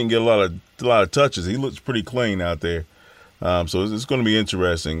 even though he didn't get a lot of touches. He looks pretty clean out there, so it's going to be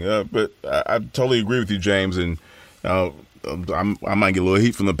interesting. But I totally agree with you, James, and I might get a little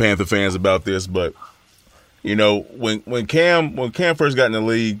heat from the Panther fans about this, but when Cam first got in the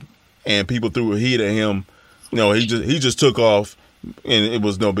league and people threw heat at him, he just took off and it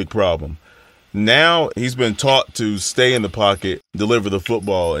was no big problem. Now he's been taught to stay in the pocket, deliver the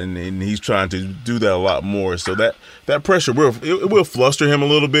football, and he's trying to do that a lot more. So that pressure will fluster him a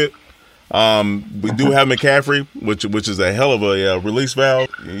little bit. We do have McCaffrey, which is a hell of a release valve.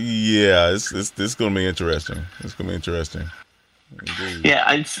 Yeah, it's going to be interesting. It's going to be interesting. Indeed.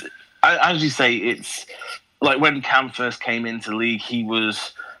 Yeah, as you say, it's like when Cam first came into the league, he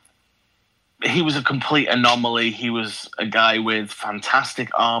was a complete anomaly. He was a guy with fantastic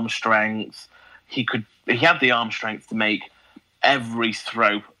arm strength. He had the arm strength to make every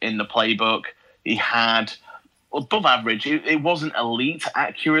throw in the playbook. He had above average. It wasn't elite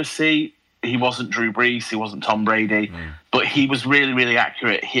accuracy. He wasn't Drew Brees. He wasn't Tom Brady. But he was really, really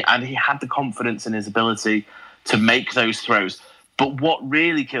accurate. He had the confidence in his ability to make those throws. But what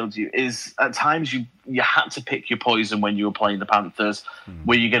really killed you is at times you had to pick your poison when you were playing the Panthers.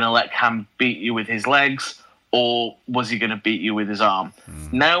 Were you going to let Cam beat you with his legs, or was he going to beat you with his arm?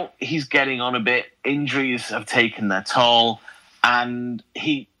 Now he's getting on a bit. Injuries have taken their toll, and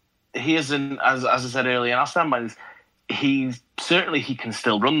he isn't, as I said earlier, and I'll stand by this, he can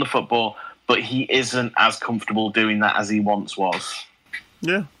still run the football, but he isn't as comfortable doing that as he once was.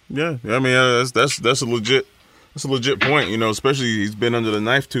 Yeah. I mean, that's a legit point. Especially he's been under the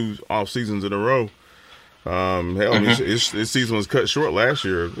knife 2 off seasons in a row. His season was cut short last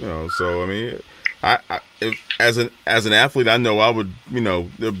year. So I mean, as an athlete, I know I would.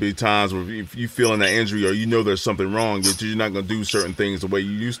 There'd be times where if you feel in that injury or there's something wrong, that you're not going to do certain things the way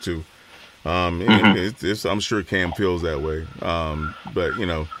you used to. I'm sure Cam feels that way. But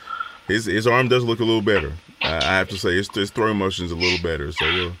his arm does look a little better. I have to say his throwing motion's a little better.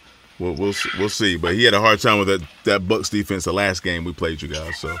 So we'll see. But he had a hard time with that Bucs defense the last game we played you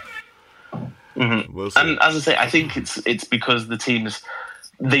guys. So we'll see. And as I say, I think it's because the teams,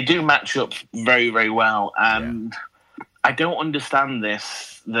 they do match up very, very well. And I don't understand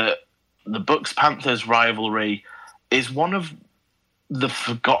this, that the Bucs-Panthers rivalry is one of the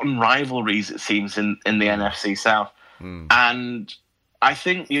forgotten rivalries, it seems, in the NFC South. And I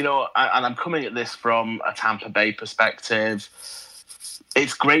think, and I'm coming at this from a Tampa Bay perspective.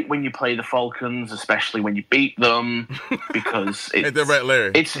 It's great when you play the Falcons, especially when you beat them, because Ain't that right,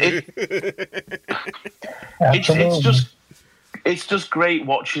 Larry? It's just great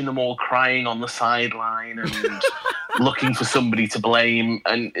watching them all crying on the sideline and looking for somebody to blame.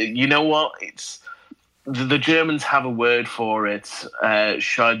 And you know what? It's the Germans have a word for it,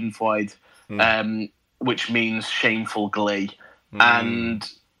 Schadenfreude, which means shameful glee. And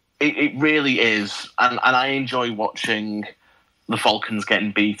it really is. And I enjoy watching the Falcons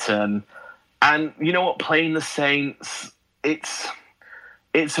getting beaten. And you know what? Playing the Saints, it's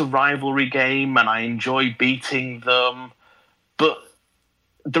a rivalry game, and I enjoy beating them. But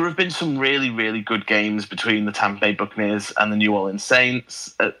there have been some really, really good games between the Tampa Bay Buccaneers and the New Orleans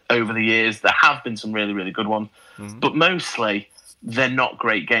Saints over the years. There have been some really, really good ones. But mostly, they're not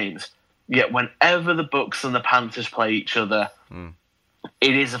great games. Yet whenever the Bucs and the Panthers play each other,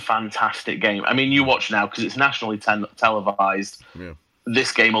 it is a fantastic game. I mean, you watch now because it's nationally televised. Yeah.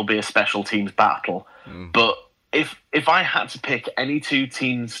 This game will be a special teams battle. But if I had to pick any two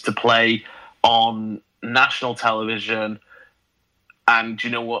teams to play on national television and,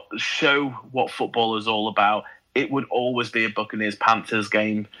 show what football is all about, it would always be a Buccaneers-Panthers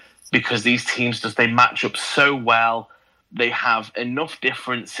game, because these teams they match up so well. They have enough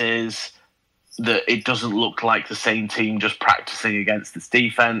differences that it doesn't look like the same team just practicing against its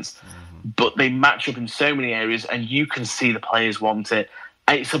defense. But they match up in so many areas, and you can see the players want it.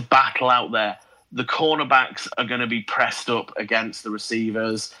 It's a battle out there. The cornerbacks are going to be pressed up against the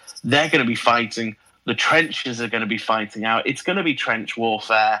receivers. They're going to be fighting. The trenches are going to be fighting out. It's going to be trench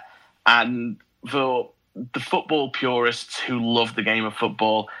warfare. And for the football purists who love the game of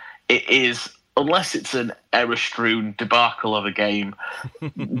football, it is, unless it's an error-strewn debacle of a game,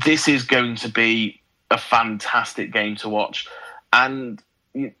 this is going to be a fantastic game to watch. And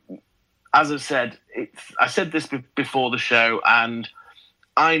as I've said, I said this before the show, and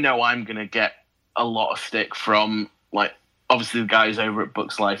I know I'm going to get a lot of stick from, obviously the guys over at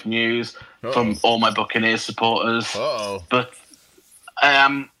Bucs Life News, from all my Buccaneers supporters. But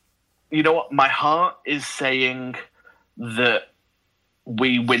you know what? My heart is saying that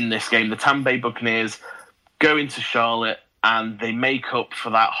we win this game. The Tampa Bay Buccaneers go into Charlotte and they make up for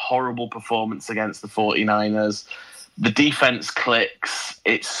that horrible performance against the 49ers. The defense clicks.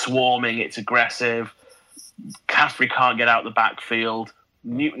 It's swarming. It's aggressive. Caffrey can't get out the backfield.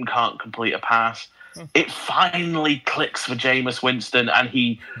 Newton can't complete a pass. It finally clicks for Jameis Winston, and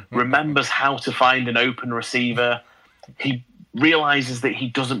he remembers how to find an open receiver. He realizes that he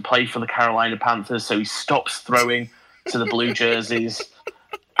doesn't play for the Carolina Panthers, so he stops throwing to the blue jerseys,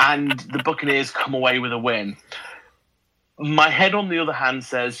 and the Buccaneers come away with a win. My head, on the other hand,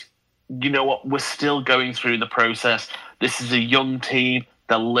 says, you know what, we're still going through the process. This is a young team.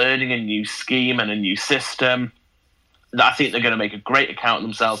 They're learning a new scheme and a new system. I think they're going to make a great account of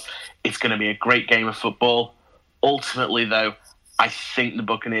themselves. It's going to be a great game of football. Ultimately, though, I think the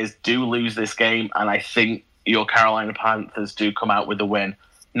Buccaneers do lose this game, and I think your Carolina Panthers do come out with a win.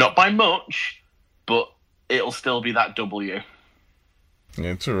 Not by much, but it'll still be that W.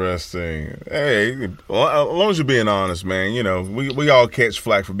 Interesting. Hey, well, as long as you're being honest, man, we all catch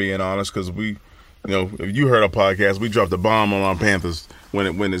flack for being honest, because we, if you heard our podcast, we dropped a bomb on our Panthers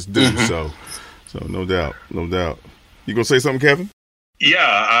when it's due. So no doubt. You gonna say something, Kevin? Yeah,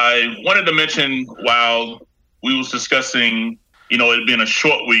 I wanted to mention, while we was discussing, it being a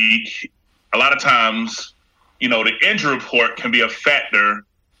short week, a lot of times, the injury report can be a factor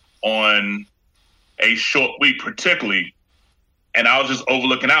on a short week, particularly. And I was just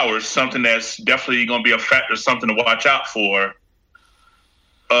overlooking hours, something that's definitely going to be a factor, something to watch out for.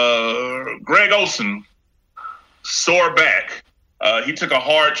 Greg Olsen, sore back. He took a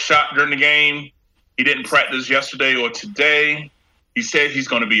hard shot during the game. He didn't practice yesterday or today. He said he's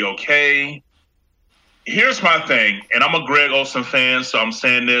going to be okay. Here's my thing, and I'm a Greg Olsen fan, so I'm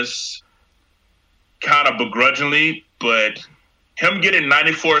saying this kind of begrudgingly, but him getting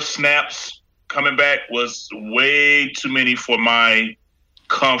 94 snaps coming back was way too many for my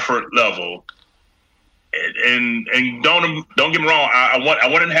comfort level. And don't get me wrong, I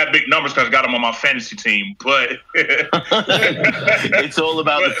want to have big numbers because I got him on my fantasy team, but it's all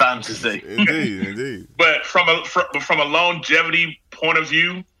about the fantasy. Indeed. But from a longevity point of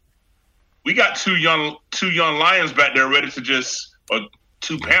view, we got two young Lions back there ready to or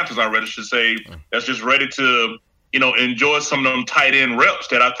two Panthers, I rather should say, that's just ready to enjoy some of them tight end reps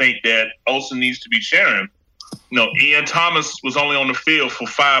that I think that Olsen needs to be sharing. Ian Thomas was only on the field for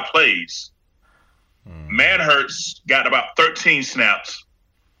 5 plays. Manhurts got about 13 snaps.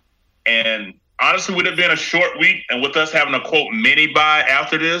 And honestly, would it have been a short week, and with us having a, quote, mini bye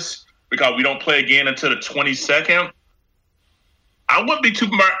after this, because we don't play again until the 22nd, I wouldn't be too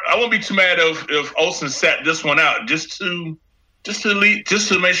mad if Olsen sat this one out just to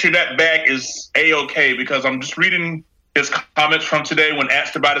make sure that back is A-okay, because I'm just reading his comments from today when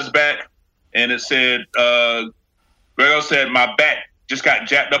asked about his back, and it said, Grego said, my back just got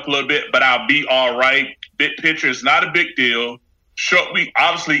jacked up a little bit, but I'll be all right. Big picture, it's not a big deal. Short week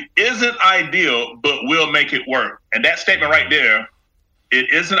obviously isn't ideal, but we'll make it work. And that statement right there,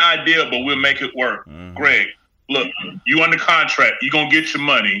 it isn't ideal, but we'll make it work. Greg, look, you under contract. You're going to get your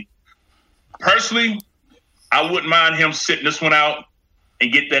money. Personally, I wouldn't mind him sitting this one out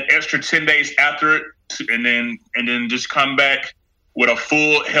and get that extra 10 days after it, and then just come back with a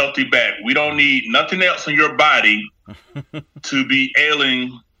full, healthy back. We don't need nothing else in your body to be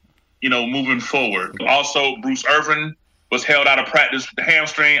ailing, moving forward. Also, Bruce Irvin was held out of practice with the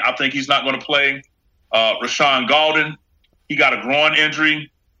hamstring. I think he's not going to play. Rashawn Golden, he got a groin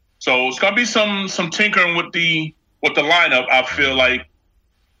injury. So it's going to be some tinkering with the lineup, I feel like,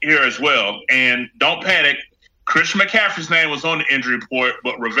 here as well. And don't panic. Christian McCaffrey's name was on the injury report,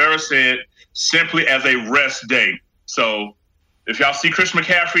 but Rivera said simply as a rest day. So if y'all see Christian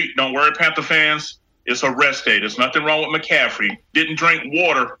McCaffrey, don't worry, Panther fans. It's a rest day. There's nothing wrong with McCaffrey. Didn't drink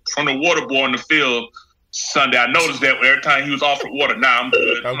water from the water boy in the field Sunday. I noticed that every time he was offered water. Nah, I'm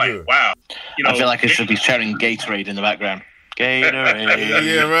good. I'm like, wow. I feel like it should be shouting Gatorade in the background. Gatorade.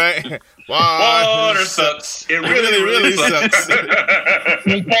 Yeah, right. Wow. Water sucks. It really sucks.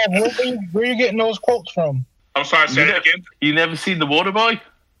 Hey, Kev, where are you getting those quotes from? I'm sorry, say that again. You never seen The Water Boy?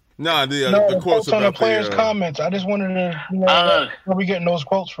 No, the quotes on the about players' comments. I just wanted to where are we getting those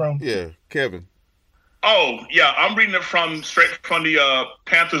quotes from? Yeah, Kevin. Oh, yeah, I'm reading it straight from the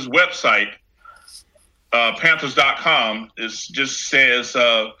Panthers website, Panthers.com. It just says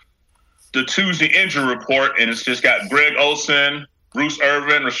the Tuesday injury report, and it's just got Greg Olsen, Bruce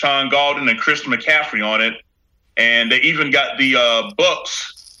Irvin, Rashawn Golden, and Christian McCaffrey on it. And they even got the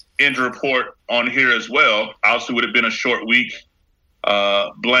Bucks injury report on here as well. Obviously, would have been a short week.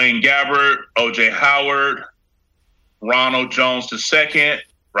 Blaine Gabbert, O.J. Howard, Ronald Jones II,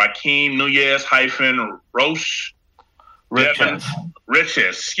 Raheem Nunez-Roche, Riches,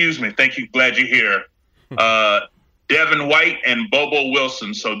 excuse me. Thank you. Glad you're here. Devin White and Bobo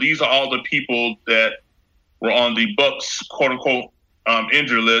Wilson. So these are all the people that were on the Bucks quote-unquote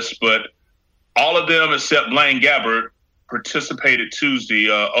injury list, but all of them except Blaine Gabbert participated Tuesday.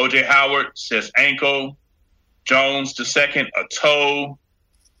 O.J. Howard says ankle. Jones II, a toe.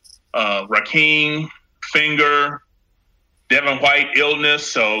 Raheem, finger. Devin White,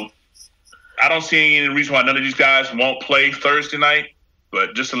 illness. So I don't see any reason why none of these guys won't play Thursday night.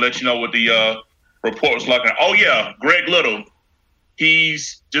 But just to let you know what the report was looking at. Oh, yeah, Greg Little.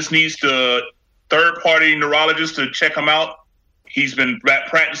 He's just needs the third-party neurologist to check him out. He's been back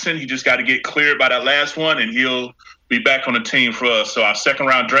practicing. He just got to get cleared by that last one, and he'll be back on the team for us. So our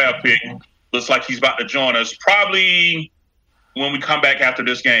second-round draft pick looks like he's about to join us probably when we come back after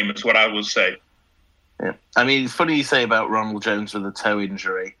this game, is what I would say. Yeah. I mean, it's funny you say about Ronald Jones with a toe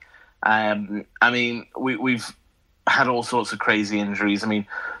injury. We've had all sorts of crazy injuries. I mean,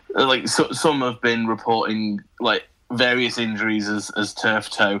 some have been reporting various injuries as turf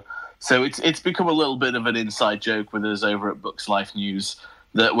toe. So it's become a little bit of an inside joke with us over at Bucks Life News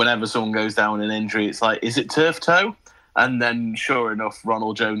that whenever someone goes down with an injury, it's like, is it turf toe? And then, sure enough,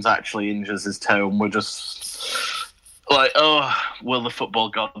 Ronald Jones actually injures his toe, and we're just like, oh, will the football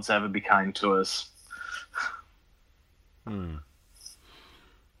gods ever be kind to us?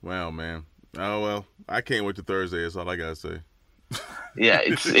 Wow, man. Oh, well, I can't wait till Thursday. That's all I got to say. Yeah,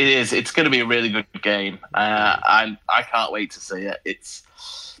 it is. It's going to be a really good game. I can't wait to see it.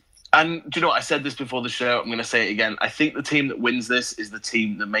 And do you know what? I said this before the show. I'm going to say it again. I think the team that wins this is the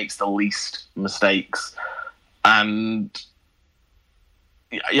team that makes the least mistakes. And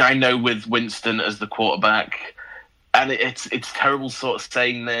yeah, I know with Winston as the quarterback, and it's terrible sort of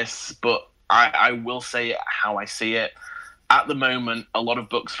saying this, but I will say it how I see it. At the moment, a lot of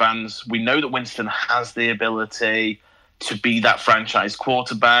Bucs fans, we know that Winston has the ability to be that franchise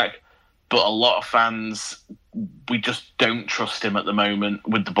quarterback, but a lot of fans, we just don't trust him at the moment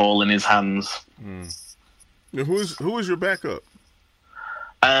with the ball in his hands. Now, who is your backup?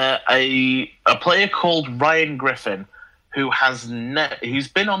 A player called Ryan Griffin, who he's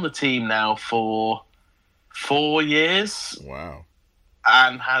been on the team now for 4 years. Wow.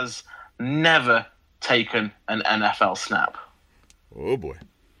 And has never taken an NFL snap. Oh boy.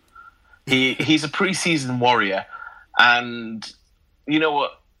 He's a preseason warrior, and you know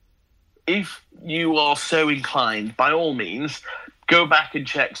what? If you are so inclined, by all means, go back and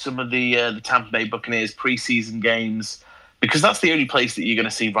check some of the Tampa Bay Buccaneers preseason games, because that's the only place that you're going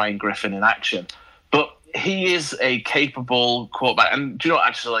to see Ryan Griffin in action. But he is a capable quarterback, and do you know what,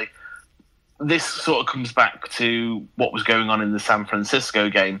 actually, this sort of comes back to what was going on in the San Francisco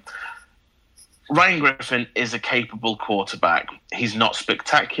game. Ryan Griffin is a capable quarterback. He's not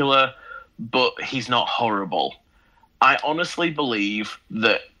spectacular, but he's not horrible. I honestly believe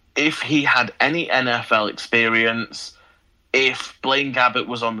that if he had any NFL experience, if Blaine Gabbert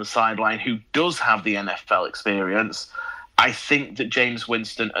was on the sideline, who does have the NFL experience, I think that Jameis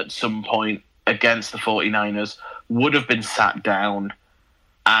Winston at some point against the 49ers would have been sat down,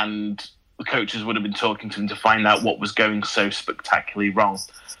 and the coaches would have been talking to him to find out what was going so spectacularly wrong.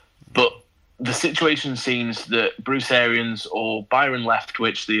 But the situation seems that Bruce Arians or Byron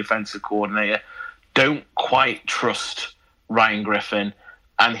Leftwich, the offensive coordinator, don't quite trust Ryan Griffin,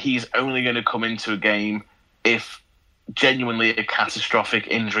 and he's only going to come into a game if genuinely a catastrophic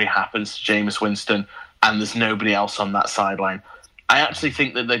injury happens to Jameis Winston and there's nobody else on that sideline. I actually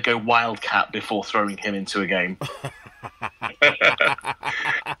think that they'd go Wildcat before throwing him into a game.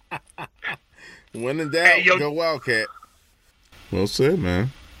 When in doubt, go Wildcat. Well said,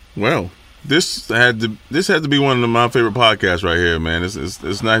 man. Well, this had to be one of my favorite podcasts right here, man.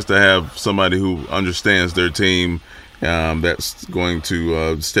 It's nice to have somebody who understands their team, that's going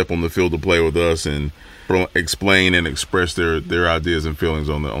to step on the field to play with us and explain and express their ideas and feelings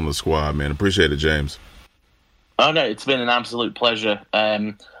on the squad, man. Appreciate it, James. Oh no, it's been an absolute pleasure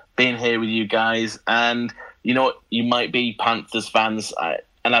being here with you guys. And you know what, you might be Panthers fans,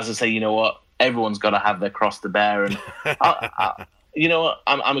 and as I say, you know what, everyone's got to have their cross to bear. And you know what,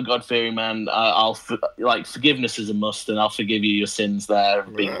 I'm a God-fearing man. Forgiveness is a must, and I'll forgive you your sins there,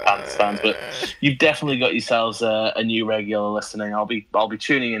 being Panthers fans. But you've definitely got yourselves a new regular listening. I'll be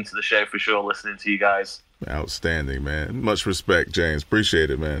tuning into the show for sure, listening to you guys. Outstanding, man. Much respect, James.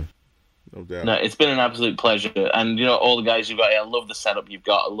 Appreciate it, man. No doubt. No, it's been an absolute pleasure. And you know, all the guys you've got here, I love the setup you've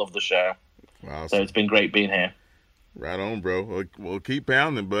got. I love the show. Awesome. So it's been great being here. Right on, bro. Well, keep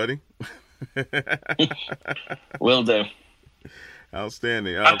pounding, buddy. Will do.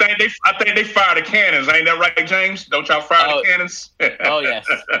 Outstanding. I think they fire the cannons. Ain't that right, James? Don't y'all fire the cannons? Oh, yes.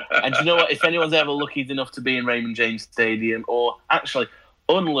 And you know what? If anyone's ever lucky enough to be in Raymond James Stadium, or actually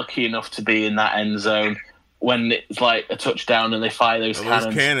unlucky enough to be in that end zone when it's like a touchdown and they fire those cannons.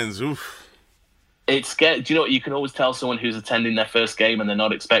 Those cannons, oof. It's scary. Do you know what? You can always tell someone who's attending their first game and they're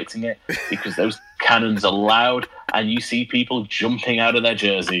not expecting it, because those cannons are loud and you see people jumping out of their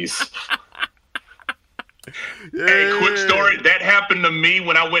jerseys. Yeah. Hey, quick story. That happened to me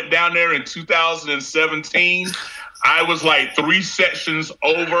when I went down there in 2017. I was like 3 sections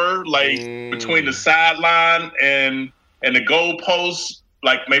over, between the sideline and the goal post,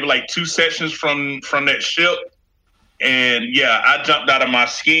 maybe 2 sections from that ship. And yeah, I jumped out of my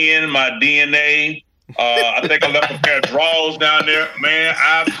skin, my DNA. I think I left a pair of drawers down there. Man,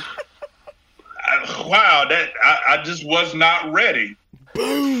 I just was not ready.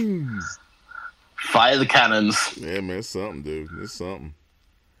 Boom. Fire the cannons. Yeah, man, it's something, dude. It's something.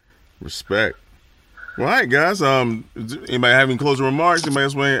 Respect. Well, all right, guys. Anybody have any closing remarks? Anybody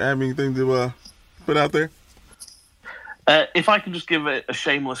else have anything to put out there? If I can just give a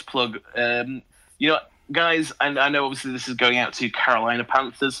shameless plug, guys, and I know obviously this is going out to Carolina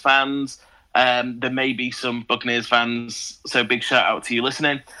Panthers fans. There may be some Buccaneers fans, so big shout out to you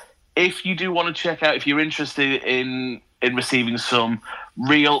listening. If you do want to check out, if you're interested in receiving some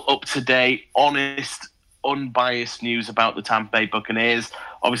real, up-to-date, honest, unbiased news about the Tampa Bay Buccaneers,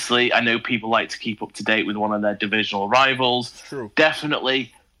 obviously I know people like to keep up to date with one of their divisional rivals. True.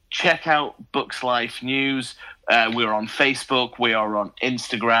 Definitely check out Bucs Life News. We're on Facebook. We are on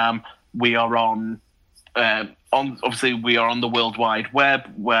Instagram. We are obviously we are on the World Wide Web,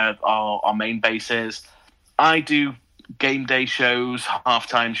 where our main base is. I do game day shows,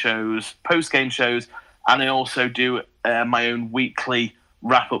 halftime shows, post-game shows, and I also do my own weekly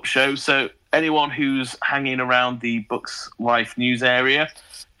wrap-up show. So anyone who's hanging around the Bucs Life News area,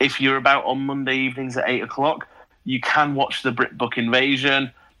 if you're about on Monday evenings at 8 o'clock, you can watch the Brit Book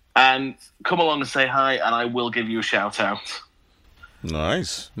Invasion and come along and say hi, and I will give you a shout-out.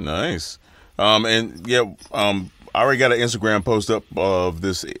 Nice. I already got an Instagram post up of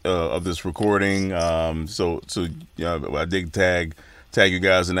this recording. So I did tag you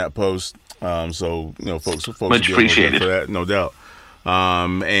guys in that post. Folks much appreciated for that, no doubt.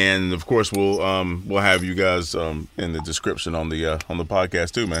 And of course we'll have you guys in the description on the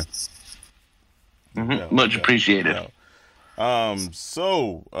podcast too, man. Much appreciated.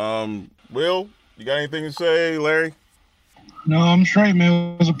 Will, you got anything to say, Larry? No, I'm straight,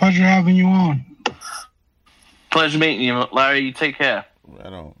 man. It was a pleasure having you on. Pleasure meeting you, Larry. You take care. I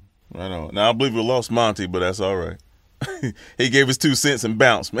don't. Now, I believe we lost Monty, but that's all right. He gave his 2 cents and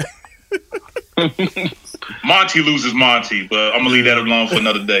bounced, man. Monty loses Monty, but I'm going to leave that alone for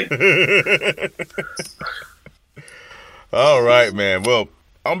another day. All right, man. Well,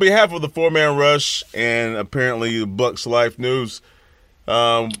 on behalf of the Four-Man Rush and apparently the Bucks Life News,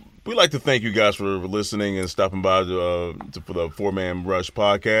 we'd like to thank you guys for listening and stopping by for the Four-Man Rush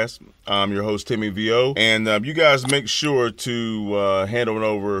podcast. I'm your host, Timmy VO, and you guys make sure to hand on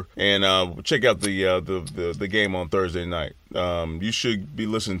over and check out the game on Thursday night. You should be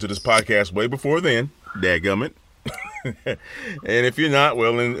listening to this podcast way before then, dadgummit. And if you're not,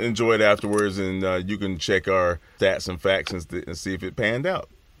 well, enjoy it afterwards, and you can check our stats and facts and see if it panned out.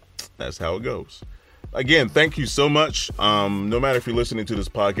 That's how it goes. Again, thank you so much. No matter if you're listening to this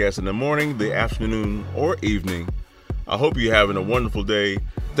podcast in the morning, the afternoon, or evening, I hope you're having a wonderful day.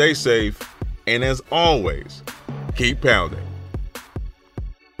 Stay safe, and as always, keep pounding.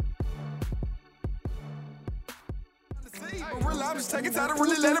 Taking time to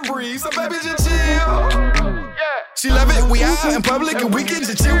really let it breathe. So baby, just chill. Yeah. She love it. We out in public and we can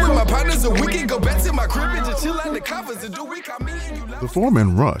just chill with my partners, and we can go back to my crib and just chill out the covers and do we call me and you love. The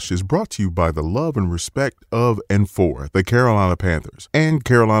Four-Man Rush is brought to you by the love and respect of and for the Carolina Panthers and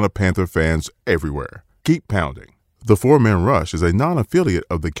Carolina Panther fans everywhere. Keep pounding. The Four-Man Rush is a non-affiliate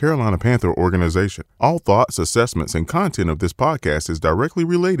of the Carolina Panther organization. All thoughts, assessments, and content of this podcast is directly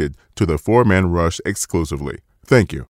related to the Four-Man Rush exclusively. Thank you.